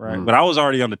scammer show, right? Mm. But I was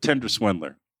already on the Tinder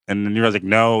Swindler. And then you guys like,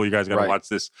 no, you guys got to watch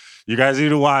this. You guys need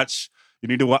to watch.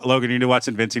 Logan, you need to watch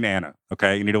Inventing Anna.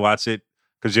 Okay, you need to watch it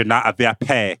because you're not a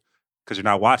VIP because you're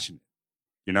not watching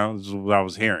it. This is what I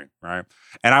was hearing, right?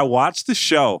 And I watched the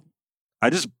show.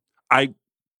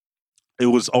 It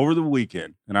was over the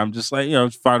weekend, and I'm just like,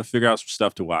 trying to figure out some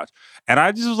stuff to watch. And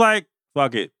I just was like,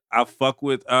 fuck it. I fuck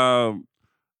with the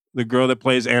girl that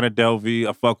plays Anna Delvey.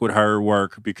 I fuck with her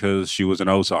work because she was an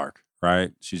Ozark,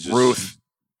 right? She's just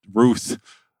Ruth.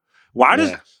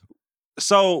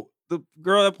 So the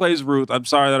girl that plays Ruth, I'm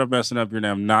sorry that I'm messing up your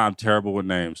name. I'm terrible with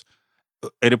names.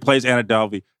 And it plays Anna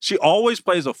Delvey. She always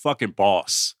plays a fucking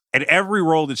boss in every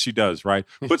role that she does, right?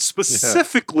 But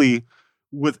specifically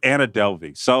with Anna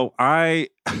Delvey. So I'm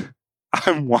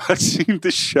watching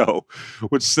the show,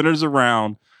 which centers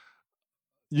around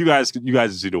you guys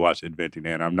need to watch Inventing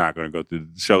Anna. I'm not going to go through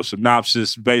the show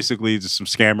synopsis. Basically, just some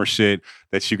scammer shit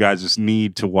that you guys just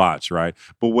need to watch, right?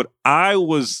 But what I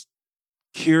was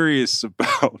curious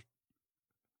about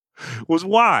was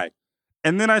why.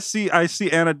 And then I see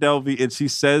Anna Delvey, and she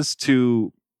says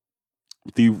to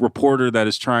the reporter that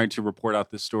is trying to report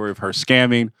out this story of her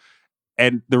scamming,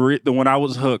 and the when I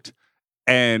was hooked,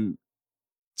 and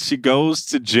she goes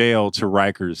to jail to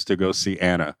Rikers to go see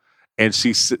Anna, and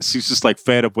she's just like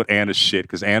fed up with Anna's shit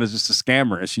because Anna's just a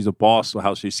scammer and she's a boss with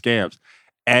how she scams,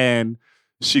 and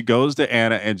she goes to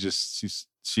Anna and just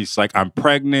she's like, I'm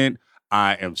pregnant,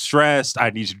 I am stressed, I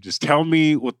need you to just tell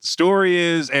me what the story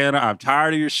is, Anna, I'm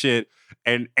tired of your shit.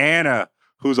 And Anna,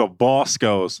 who's a boss,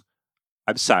 goes,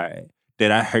 I'm sorry, did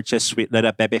I hurt your sweet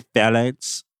little baby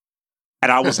feelings?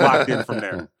 And I was locked in from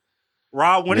there.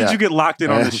 Rob, when did you get locked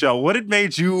in on the show? What had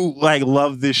made you like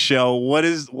love this show? What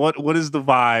is the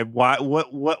vibe?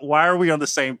 Why are we on the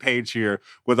same page here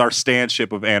with our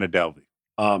standship of Anna Delvey?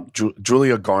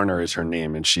 Julia Garner is her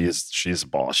name, and she's a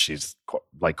boss. She's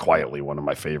like quietly one of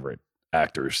my favorite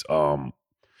actors. I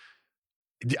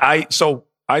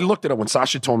looked it up when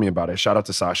Sasha told me about it. Shout out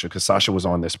to Sasha because Sasha was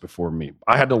on this before me.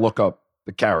 I had to look up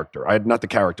the character. Not the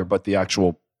character, but the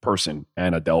actual person,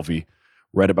 Anna Delvey.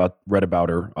 Read about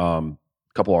her, a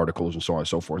couple articles and so on and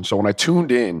so forth. And so when I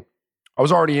tuned in, I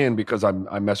was already in because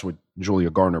I mess with Julia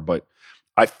Garner, but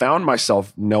I found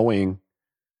myself knowing,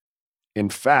 in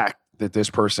fact, that this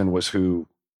person was who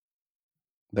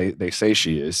they say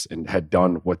she is and had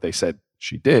done what they said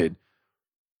she did,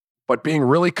 but being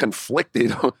really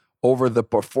conflicted over the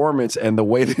performance and the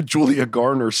way that Julia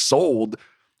Garner sold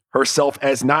herself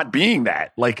as not being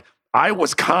that. Like, I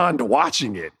was conned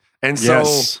watching it. And so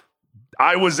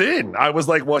I was in. I was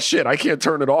like, well, shit, I can't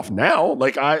turn it off now.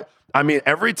 Like, I mean,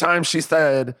 every time she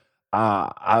said,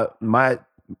 my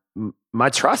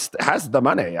trust has the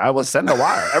money, I will send the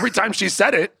wire. Every time she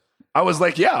said it, I was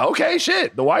like, yeah, okay,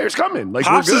 shit, the wire's coming. Like,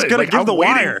 Pops we're good. is gonna give the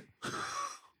wire.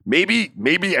 Maybe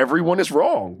everyone is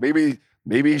wrong.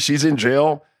 Maybe she's in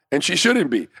jail And she shouldn't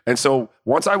be. And so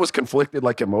once I was conflicted,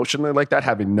 like emotionally like that,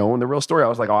 having known the real story, I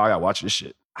was like, oh, I gotta watch this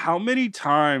shit. How many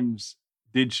times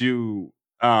did you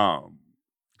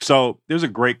so there's a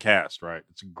great cast, right?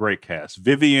 It's a great cast.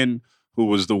 Vivian, who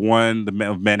was the one, the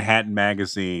Manhattan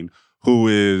Magazine, who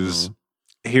is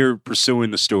here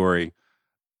pursuing the story.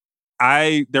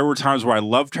 There were times where I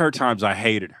loved her, times I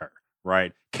hated her,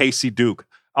 right? Casey Duke.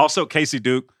 Also, Casey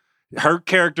Duke, her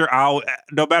character,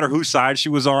 no matter whose side she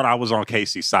was on, I was on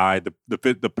Casey's side.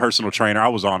 The personal trainer, I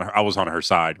was on her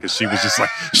side because she was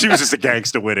just a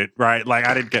gangster with it, right? Like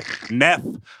I didn't get Neff.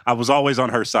 I was always on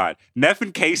her side. Neff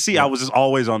and Casey, I was just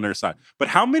always on their side. But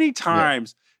how many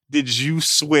times did you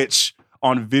switch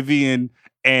on Vivian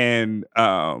and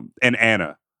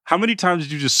Anna? How many times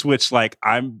did you just switch? Like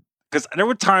because there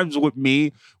were times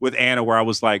with Anna where I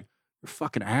was like, you're a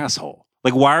fucking asshole.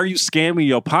 Like, why are you scamming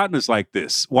your partners like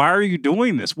this? Why are you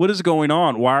doing this? What is going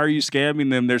on? Why are you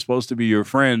scamming them? They're supposed to be your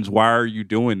friends. Why are you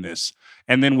doing this?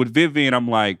 And then with Vivian, I'm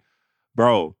like,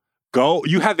 bro, go.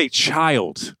 You have a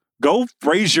child. Go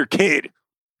raise your kid.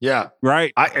 Yeah.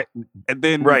 Right. And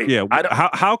then, right. Yeah.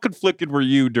 How conflicted were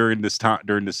you during this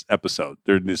episode,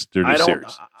 during this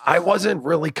series? I wasn't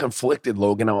really conflicted,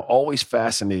 Logan. I'm always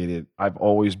fascinated. I've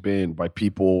always been by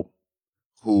people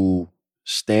who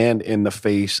stand in the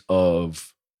face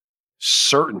of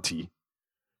certainty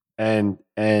and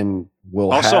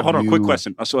will also hold on. you... Quick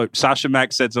question. Also, Sasha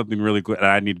Mack said something really good, and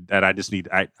I'd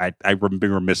be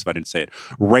remiss if I didn't say it.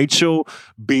 Rachel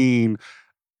being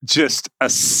just a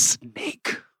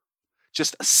snake.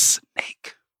 Just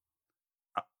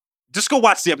go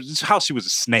watch the episode. Just how she was a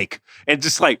snake, and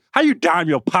just like how you dime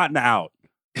your partner out.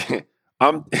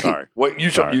 I'm sorry. What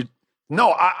you?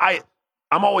 No,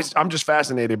 I'm just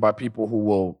fascinated by people who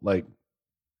will like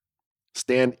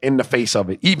stand in the face of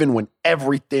it, even when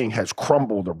everything has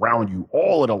crumbled around you.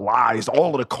 All of the lies,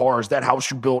 all of the cars, that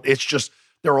house you built, it's just,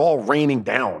 they're all raining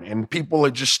down. And people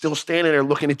are just still standing there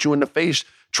looking at you in the face,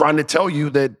 trying to tell you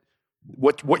that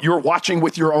what you're watching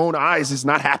with your own eyes is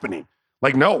not happening.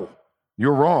 Like, no,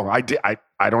 you're wrong.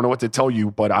 I don't know what to tell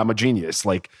you, but I'm a genius.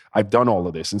 Like, I've done all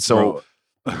of this. And so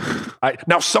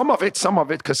now some of it,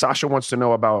 because Sasha wants to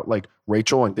know about like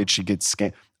Rachel and did she get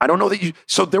scammed? I don't know that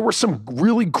so there were some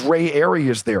really gray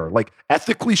areas there, like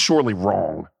ethically, surely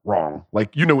wrong.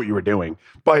 Like, you know what you were doing,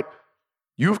 but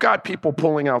you've got people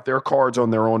pulling out their cards on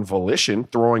their own volition,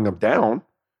 throwing them down.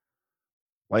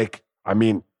 Like, I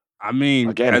mean,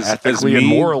 again, ethically and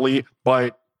morally,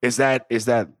 but is that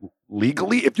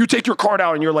legally? If you take your card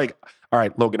out and you're like, all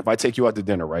right, Logan, if I take you out to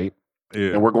dinner, right? Yeah.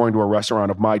 And we're going to a restaurant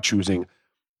of my choosing,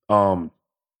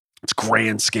 it's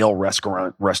grand scale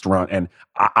restaurant, and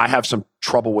I have some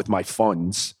trouble with my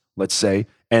funds, let's say.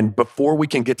 And before we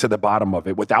can get to the bottom of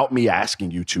it, without me asking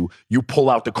you to, you pull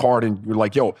out the card and you're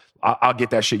like, yo, I'll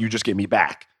get that shit. You just get me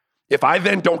back. If I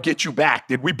then don't get you back,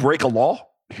 did we break a law?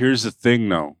 Here's the thing,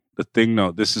 though.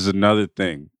 This is another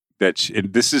thing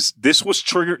this was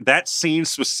triggered, that scene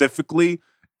specifically,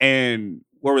 and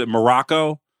where was it,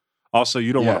 Morocco? Also,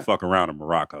 you don't want to fuck around in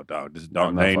Morocco, dog.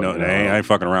 They ain't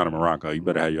fucking around in Morocco. You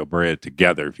better have your bread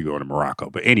together if you go to Morocco.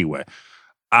 But anyway,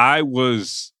 I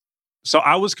was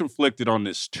conflicted on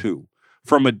this too,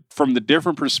 from the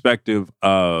different perspective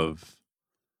of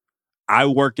I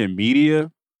work in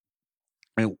media,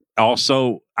 and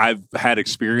also I've had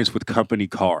experience with company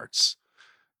cards.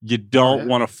 You don't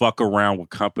want to fuck around with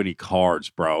company cards,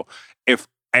 bro.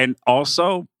 And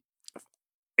also,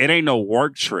 it ain't no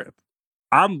work trip.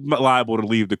 I'm liable to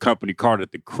leave the company card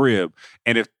at the crib.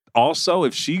 And if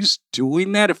she's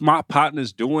doing that, if my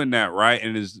partner's doing that, right,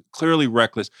 and is clearly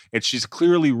reckless, and she's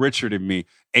clearly richer than me,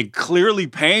 and clearly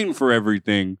paying for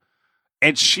everything,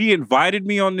 and she invited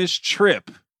me on this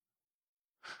trip,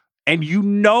 and you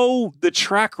know the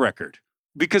track record,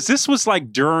 because this was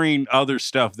like during other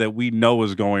stuff that we know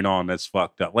is going on that's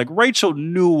fucked up. Like, Rachel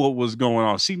knew what was going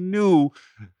on. She knew,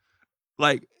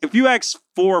 like, if you ask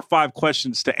 4 or 5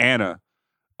 questions to Anna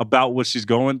about what she's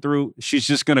going through, she's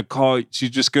just going to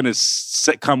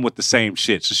come with the same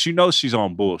shit. So she knows she's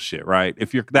on bullshit, right?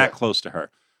 If you're that close to her.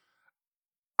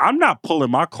 I'm not pulling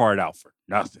my card out for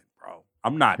nothing, bro.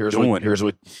 I'm not doing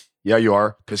it. Yeah, you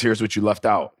are, because here's what you left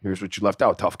out.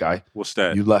 Tough guy. What's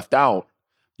that? You left out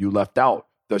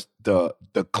the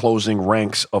closing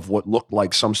ranks of what looked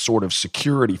like some sort of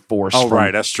security force. Oh, right,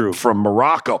 that's true. From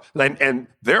Morocco. And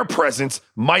their presence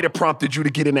might have prompted you to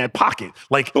get in that pocket.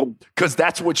 Like, because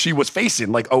that's what she was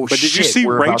facing. Like, oh, but shit, did you see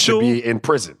we're Rachel about to be in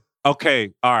prison.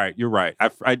 Okay, all right, you're right.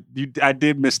 I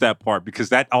did miss that part, because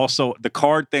that also, the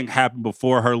card thing happened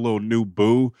before her little new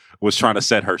boo was trying to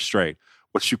set her straight.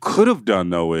 What you could have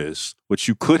done, though,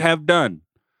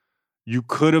 you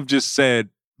could have just said,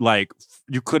 like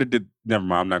you could have did. Never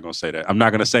mind. I'm not going to say that. I'm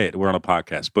not going to say it. We're on a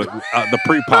podcast, but the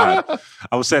pre-pod.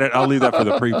 I will say that. I'll leave that for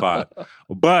the pre-pod.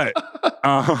 But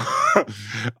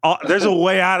there's a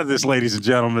way out of this, ladies and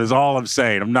gentlemen. Is all I'm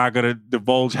saying. I'm not going to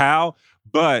divulge how,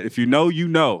 but if you know, you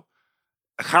know.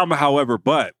 However,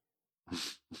 but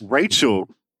Rachel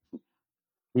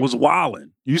was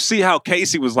wilding. You see how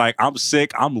Casey was like, "I'm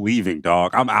sick. I'm leaving,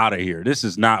 dog. I'm out of here. This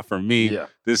is not for me. Yeah.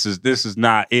 This is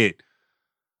not it."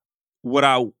 What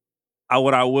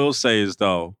I will say is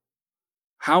though,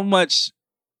 how much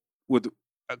with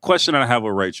a question I have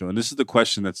with Rachel, and this is the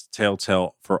question that's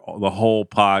telltale for the whole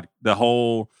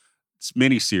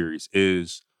miniseries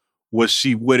is: was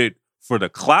she with it for the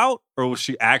clout, or was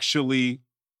she actually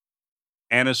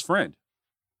Anna's friend?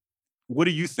 What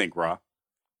do you think, Ra?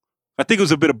 I think it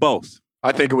was a bit of both.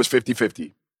 I think it was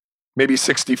 50-50. Maybe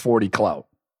 60-40 clout.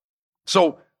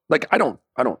 So, like, I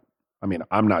mean,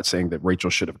 I'm not saying that Rachel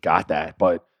should have got that,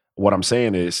 but what I'm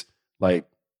saying is, like,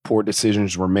 poor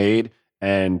decisions were made,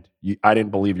 and I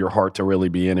didn't believe your heart to really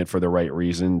be in it for the right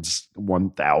reasons,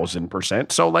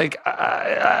 1,000%. So, like,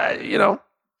 I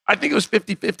think it was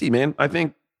 50-50, man. I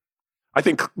think,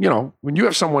 when you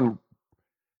have someone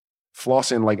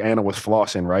flossing like Anna was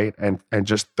flossing, right? And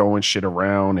just throwing shit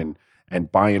around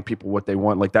and buying people what they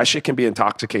want. Like that shit can be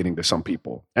intoxicating to some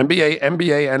people. NBA,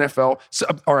 NFL. So,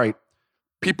 all right.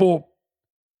 People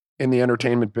in the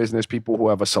entertainment business, people who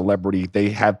have a celebrity, they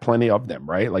have plenty of them,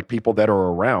 right? Like people that are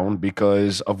around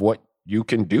because of what you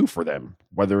can do for them,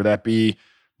 whether that be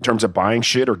in terms of buying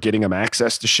shit or getting them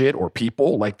access to shit or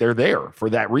people, like they're there for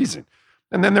that reason.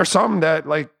 And then there's some that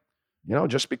like,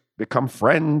 just become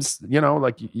friends,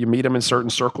 like you meet them in certain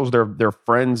circles. They're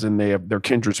friends and they're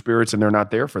kindred spirits and they're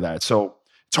not there for that. So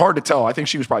it's hard to tell. I think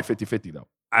she was probably 50-50 though.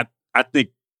 I think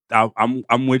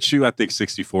I'm with you. I think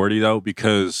 60-40 though,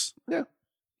 because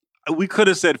we could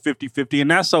have said 50-50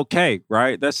 and that's okay,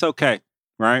 right? That's okay,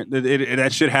 right? That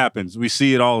shit happens. We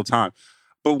see it all the time.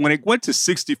 But when it went to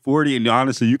 60-40, and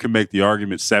honestly, you can make the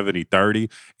argument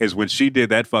 70-30, is when she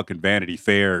did that fucking Vanity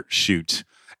Fair shoot.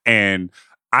 And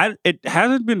it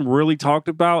hasn't been really talked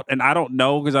about, and I don't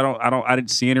know because I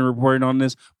didn't see any reporting on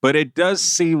this, but it does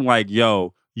seem like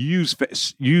you use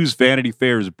Vanity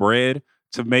Fair's bread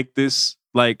to make this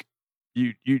like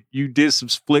you did some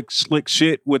slick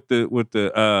shit with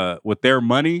their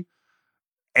money,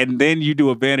 and then you do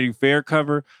a Vanity Fair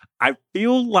cover. I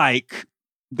feel like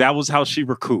that was how she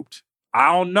recouped.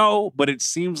 I don't know, but it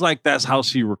seems like that's how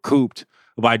she recouped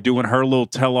by doing her little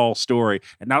tell-all story.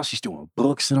 And now she's doing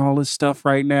books and all this stuff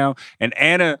right now. And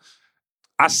Anna,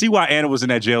 I see why Anna was in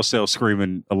that jail cell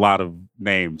screaming a lot of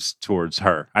names towards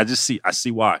her. I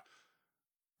see why.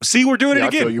 See, we're doing it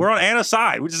again. We're on Anna's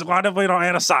side. We just wind up on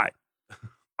Anna's side.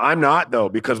 I'm not though,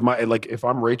 because if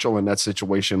I'm Rachel in that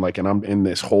situation, like, and I'm in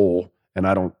this hole and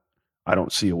I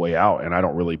don't see a way out, and I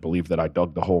don't really believe that I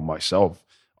dug the hole myself,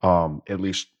 at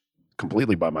least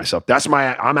completely by myself.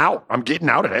 I'm out. I'm getting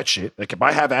out of that shit. Like if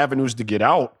I have avenues to get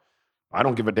out, I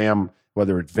don't give a damn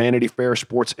whether it's Vanity Fair,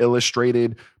 Sports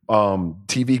Illustrated,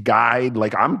 TV Guide.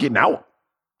 Like I'm getting out.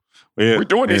 Yeah, we're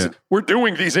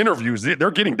doing these interviews.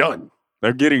 They're getting done.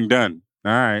 They're getting done.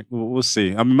 All right. We'll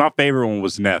see. I mean, my favorite one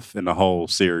was Neff in the whole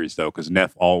series though, because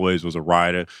Neff always was a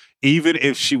writer. Even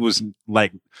if she was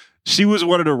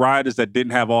one of the writers that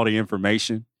didn't have all the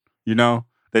information,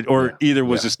 either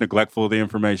was just neglectful of the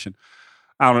information.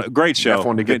 I don't know. Great show. Neff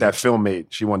wanted to get that film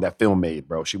made. She wanted that film made,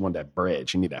 bro. She wanted that bread.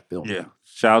 She need that film. Yeah.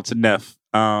 Shout out to Neff.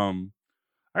 I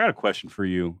got a question for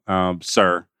you,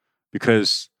 sir,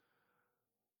 because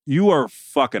you are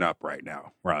fucking up right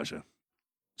now, Raja.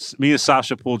 Me and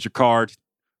Sasha pulled your card,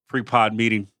 pre-pod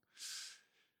meeting.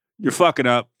 You're fucking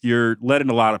up. You're letting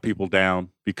a lot of people down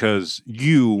because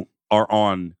you are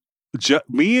on.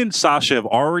 Me and Sasha have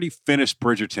already finished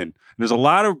Bridgerton. There's a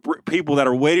lot of people that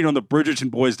are waiting on the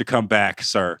Bridgerton Boys to come back,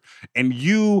 sir. And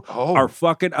you are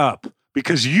fucking up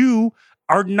because you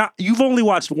are not. You've only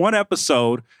watched one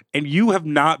episode and you have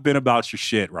not been about your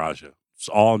shit, Raja. That's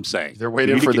all I'm saying. They're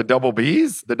waiting for the double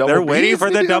B's? They're waiting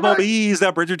for the double B's,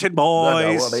 the Bridgerton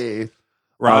Boys. The double B's.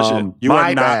 Raja, you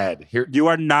are not bad. You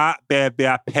are not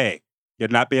Mbappe. You're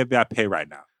not Mbappe right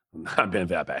now. Not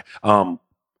Mbappe.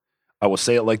 I will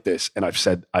say it like this, and I've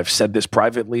said this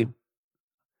privately.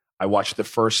 I watched the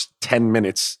first 10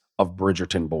 minutes of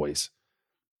Bridgerton Boys,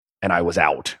 and I was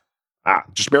out.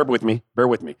 Just bear with me. Bear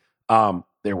with me.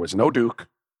 There was no Duke.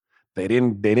 They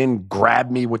didn't grab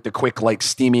me with the quick like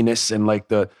steaminess and like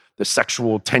the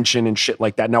sexual tension and shit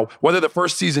like that. Now, whether the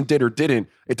first season did or didn't,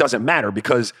 it doesn't matter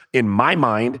because in my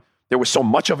mind, there was so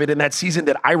much of it in that season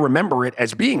that I remember it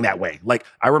as being that way. Like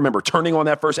I remember turning on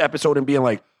that first episode and being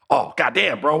like, oh,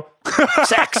 goddamn, bro.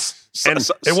 Sex. And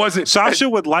it wasn't. Sasha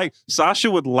would like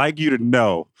you to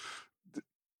know.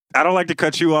 I don't like to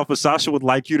cut you off, but Sasha would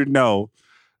like you to know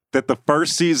that the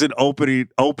first season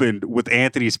opened with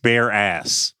Anthony's bare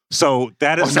ass. So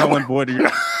that is null and void.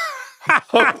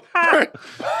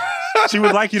 She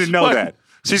would like you to know that.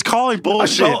 She's calling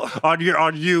bullshit on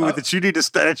you that you need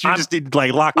to that you just need to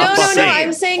like lock up. No.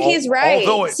 I'm saying he's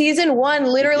right. Season 1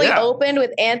 literally opened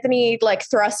with Anthony like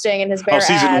thrusting in his bare ass.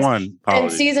 Season 1,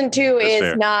 and season 2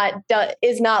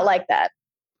 is not like that.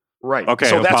 Right. Okay.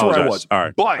 So that's where I was.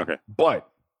 All right. But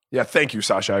yeah, thank you,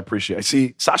 Sasha. I appreciate it.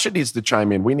 See, Sasha needs to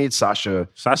chime in. We need Sasha.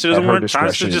 Sasha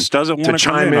just doesn't want to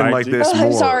chime in like this.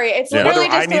 I'm sorry. It's literally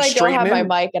just because I don't have straightening.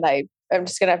 my mic and I'm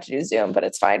just gonna have to do Zoom, but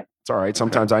it's fine. It's all right.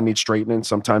 Sometimes I need straightening.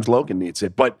 Sometimes Logan needs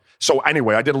it. But so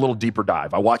anyway, I did a little deeper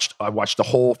dive. I watched the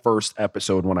whole first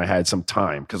episode when I had some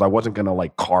time because I wasn't gonna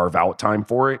like carve out time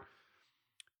for it.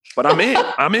 But I'm in.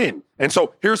 I'm in. And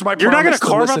so here's my. You're not gonna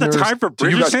carve out the time for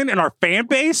Bridgerton and our fan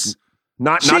base.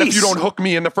 Not if you don't hook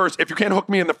me in the first. If you can't hook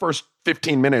me in the first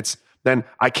 15 minutes, then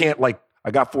I can't like.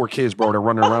 I got 4 kids, bro. They're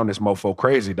running around this mofo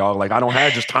crazy, dog. Like I don't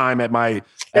have just time at my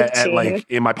at like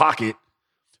in my pocket.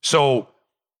 So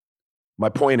my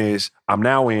point is, I'm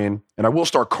now in, and I will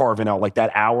start carving out like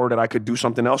that hour that I could do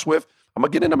something else with. I'm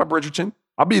gonna get into my Bridgerton.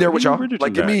 I'll be there with y'all.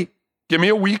 Like give me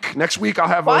a week. Next week I'll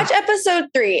have watch episode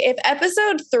 3. If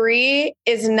episode 3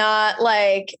 is not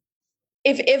like.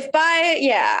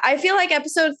 I feel like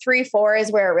episode 3, 4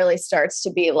 is where it really starts to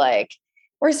be like,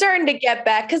 we're starting to get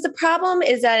back. Cause the problem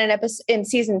is that in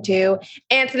season 2,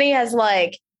 Anthony has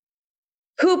like,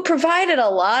 who provided a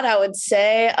lot, I would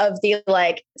say, of the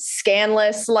like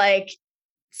scandalous, like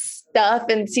stuff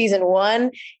in season 1.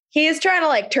 He is trying to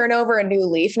like turn over a new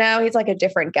leaf now. He's like a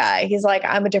different guy. He's like,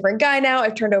 I'm a different guy now.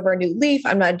 I've turned over a new leaf.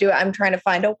 I'm trying to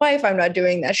find a wife. I'm not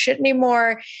doing that shit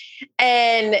anymore.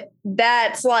 And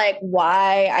that's like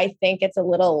why I think it's a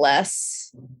little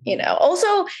less,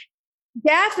 also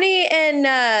Daphne and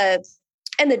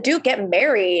the Duke get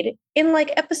married in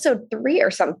like episode 3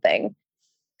 or something.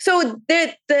 So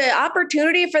the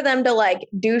opportunity for them to like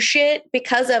do shit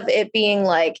because of it being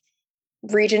like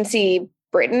Regency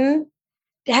Britain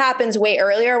happens way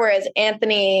earlier, whereas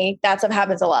Anthony, that stuff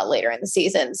happens a lot later in the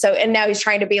season. So, and now he's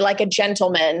trying to be like a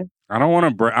gentleman. I don't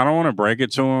want to break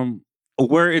it to him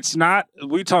where it's not.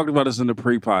 We talked about this in the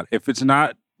pre-pod. If it's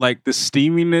not like the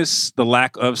steaminess, the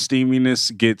lack of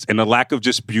steaminess gets, and the lack of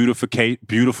just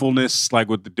beautifulness, like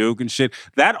with the Duke and shit,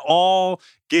 that all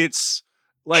gets.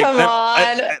 Like come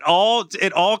on,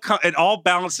 it all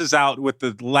balances out with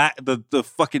the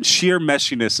fucking sheer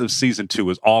messiness of season 2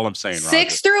 is all I'm saying.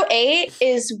 6 through 8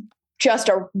 is just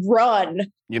a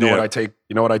run. You know what I take?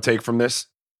 You know what I take from this?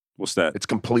 What's that? It's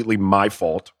completely my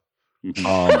fault.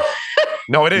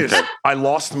 No, it is. I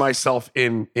lost myself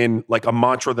in like a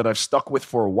mantra that I've stuck with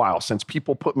for a while since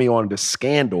people put me on to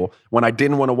Scandal when I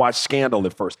didn't want to watch Scandal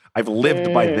at first. I've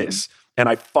lived by this, and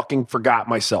I fucking forgot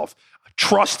myself.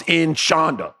 Trust in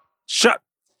Shonda.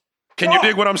 Can you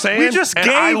dig what I'm saying?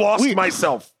 I lost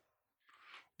myself.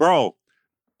 Bro,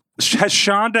 has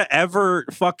Shonda ever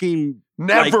fucking...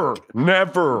 Never.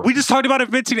 We just talked about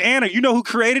inventing Anna. You know who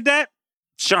created that?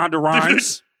 Shonda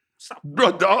Rhimes.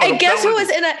 And guess who was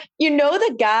in that?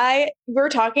 The guy you were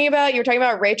talking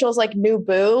about Rachel's like new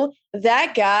boo.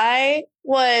 That guy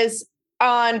was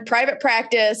on Private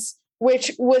Practice,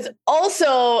 which was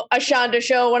also a Shonda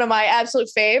show, one of my absolute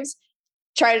faves.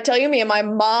 Try to tell you, me and my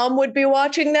mom would be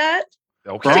watching that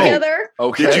together.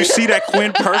 Okay. Did you see that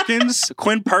Quinn Perkins?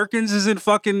 Quinn Perkins is in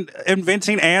fucking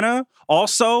Inventing Anna.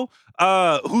 Also,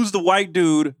 who's the white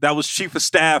dude that was chief of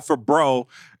staff for Bro?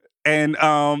 And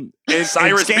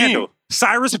Cyrus Scandal.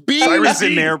 Cyrus B is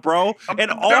in there, bro.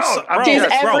 And also, she's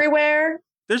everywhere.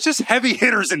 There's just heavy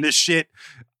hitters in this shit.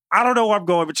 I don't know where I'm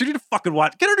going, but you need to fucking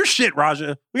watch. Get her to shit,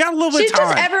 Raja. We got a little bit of time.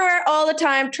 She's just everywhere all the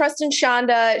time. Trust in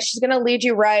Shonda. She's going to lead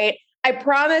you right. I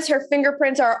promise her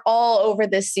fingerprints are all over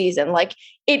this season. Like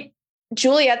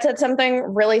Juliet said something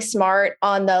really smart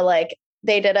on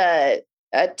they did a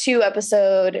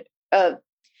 2-episode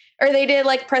they did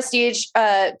like Prestige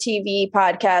TV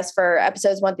podcast for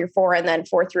episodes 1 through 4 and then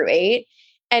 4 through 8.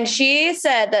 And she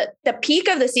said that the peak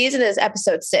of the season is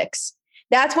episode 6.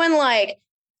 That's when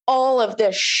all of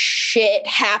this shit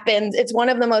happens. It's one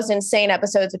of the most insane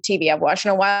episodes of TV I've watched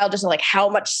in a while, just how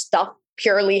much stuff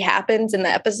purely happens in the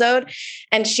episode.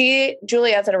 And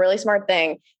Juliet said a really smart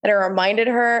thing that it reminded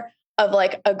her of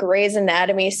a Grey's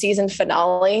Anatomy season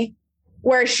finale,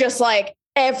 where it's just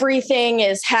everything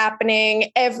is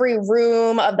happening. Every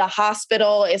room of the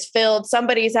hospital is filled.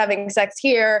 Somebody's having sex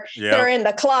here. Yep. They're in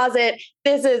the closet.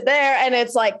 This is there. And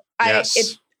it's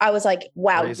I was like,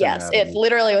 wow, Grey's yes. Anatomy. It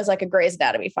literally was like a Grey's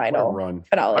Anatomy What a run.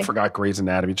 finale. I forgot Grey's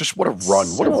Anatomy. Just what a run.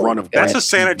 What a So run of That's great a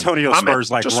San TV. Antonio I'm Spurs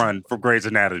like run for Grey's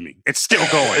Anatomy. It's still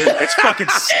going. It's fucking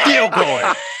still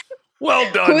going.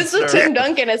 Well done. Who's the sir. Tim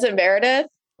Duncan? Is it Meredith?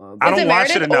 I Is don't watch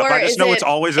it Meredith, enough. or I just is know it's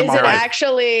always in Is my it life.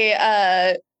 actually,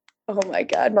 oh my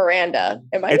God, Miranda?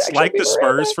 It might It's actually like be the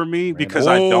Miranda. Spurs for me because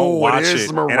I don't watch it. Is it,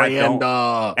 and Miranda.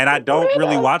 I don't really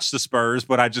Miranda. watch the Spurs,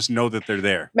 but I just know that they're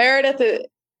there. Meredith,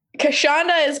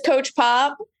 Kashonda is Coach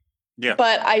Pop. Yeah.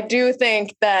 But I do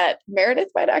think that Meredith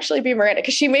might actually be Miranda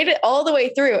because she made it all the way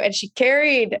through and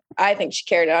I think she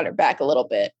carried it on her back a little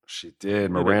bit. She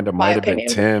did. Miranda My might have been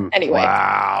opinion. Tim. Anyway.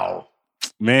 Wow.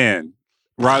 Man,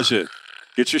 Raja,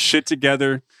 get your shit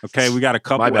together. Okay, we got a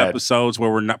couple My bad. episodes where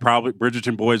we're not probably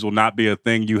Bridgerton Boys will not be a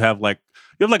thing. You have like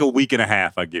a week and a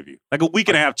half. I give you like a week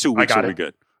and a half, 2 weeks got will be it.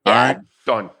 good. Yeah. All right,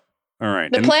 Done. all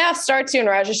right. The And playoffs start soon,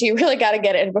 Rajesh. You really got to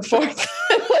get in before the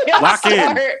playoffs Lock in.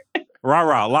 start.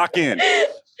 rah, lock in.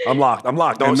 I'm locked.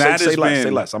 Don't And say that has less. Say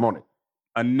been- less. I'm on it.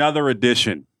 Another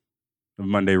edition of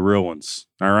Monday Real Ones.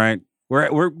 All right,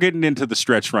 we're getting into the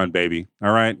stretch run, baby.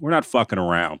 All right, we're not fucking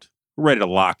around. We're ready to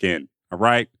lock in. All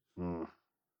right.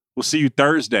 We'll see you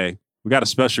Thursday. We got a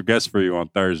special guest for you on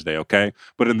Thursday, okay?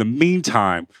 But in the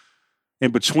meantime,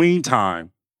 in between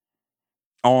time,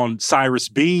 on Cyrus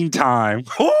Bean time,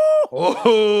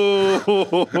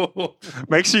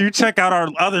 make sure you check out our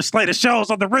other slate of shows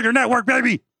on the Ringer Network,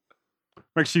 baby.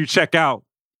 Make sure you check out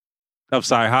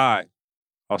Upside High.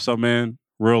 Also, man,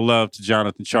 real love to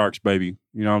Jonathan Charks, baby.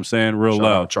 You know what I'm saying? Real Shout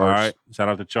love. out, Charks. All right. Shout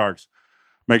out to Charks.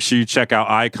 Make sure you check out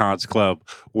Icons Club,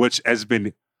 which has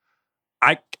been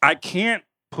I can't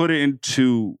put it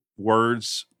into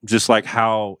words just like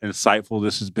how insightful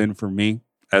this has been for me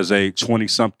as a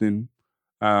 20-something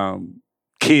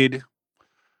kid.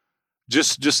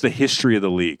 Just the history of the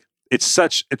league.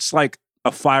 It's like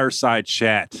a fireside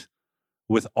chat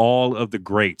with all of the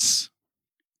greats.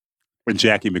 And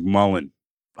Jackie McMullen,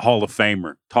 Hall of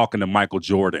Famer, talking to Michael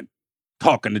Jordan,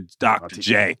 talking to Dr.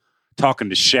 J, talking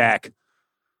to Shaq.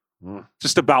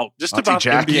 Just about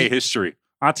Jackie. NBA history.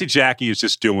 Auntie Jackie is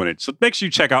just doing it. So make sure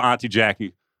you check out Auntie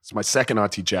Jackie. It's my second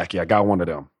Auntie Jackie. I got one of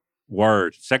them.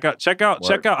 Word. Check out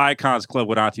Icons Club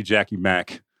with Auntie Jackie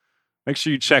Mack. Make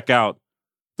sure you check out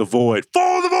The Void.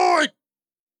 Follow The Void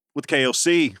with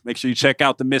KOC. Make sure you check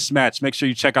out The Mismatch. Make sure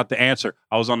you check out The Answer.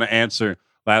 I was on The Answer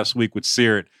last week with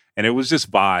Sirit, and it was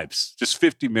just vibes. Just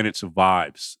 50 minutes of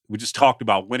vibes. We just talked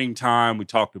about winning time. We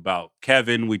talked about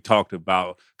Kevin. We talked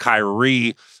about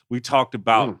Kyrie. We talked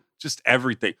about just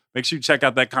everything. Make sure you check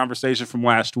out that conversation from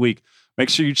last week. Make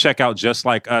sure you check out Just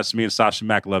Like Us. Me and Sasha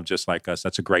Mack love Just Like Us.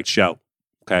 That's a great show.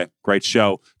 Okay? Great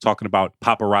show. Talking about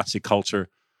paparazzi culture,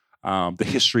 the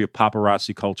history of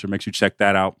paparazzi culture. Make sure you check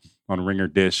that out on Ringer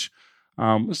Dish.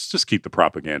 Let's just keep the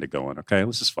propaganda going, okay?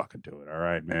 Let's just fucking do it, all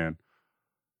right, man?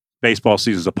 Baseball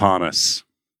season's upon us,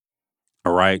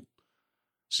 all right?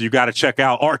 So you got to check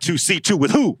out R2C2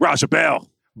 with who? Raja Bell.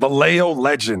 Vallejo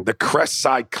legend, the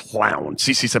Crestside Clown,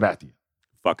 CeCe Sabathia.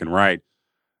 Fucking right.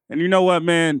 And you know what,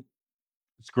 man?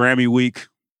 It's Grammy week,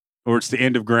 or it's the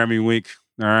end of Grammy week.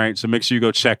 All right. So make sure you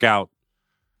go check out,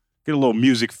 get a little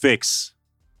music fix.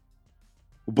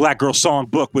 Black Girl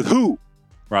Songbook with who?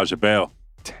 Raja Bell.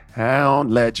 Town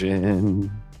legend,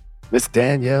 Miss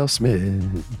Danielle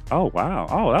Smith. Oh, wow.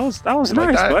 Oh, that was You like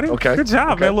nice, that? buddy. Okay. Good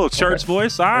job, Okay. man. A little church Okay.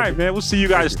 voice. All right, man. We'll see you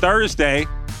guys Thursday.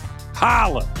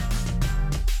 Holla.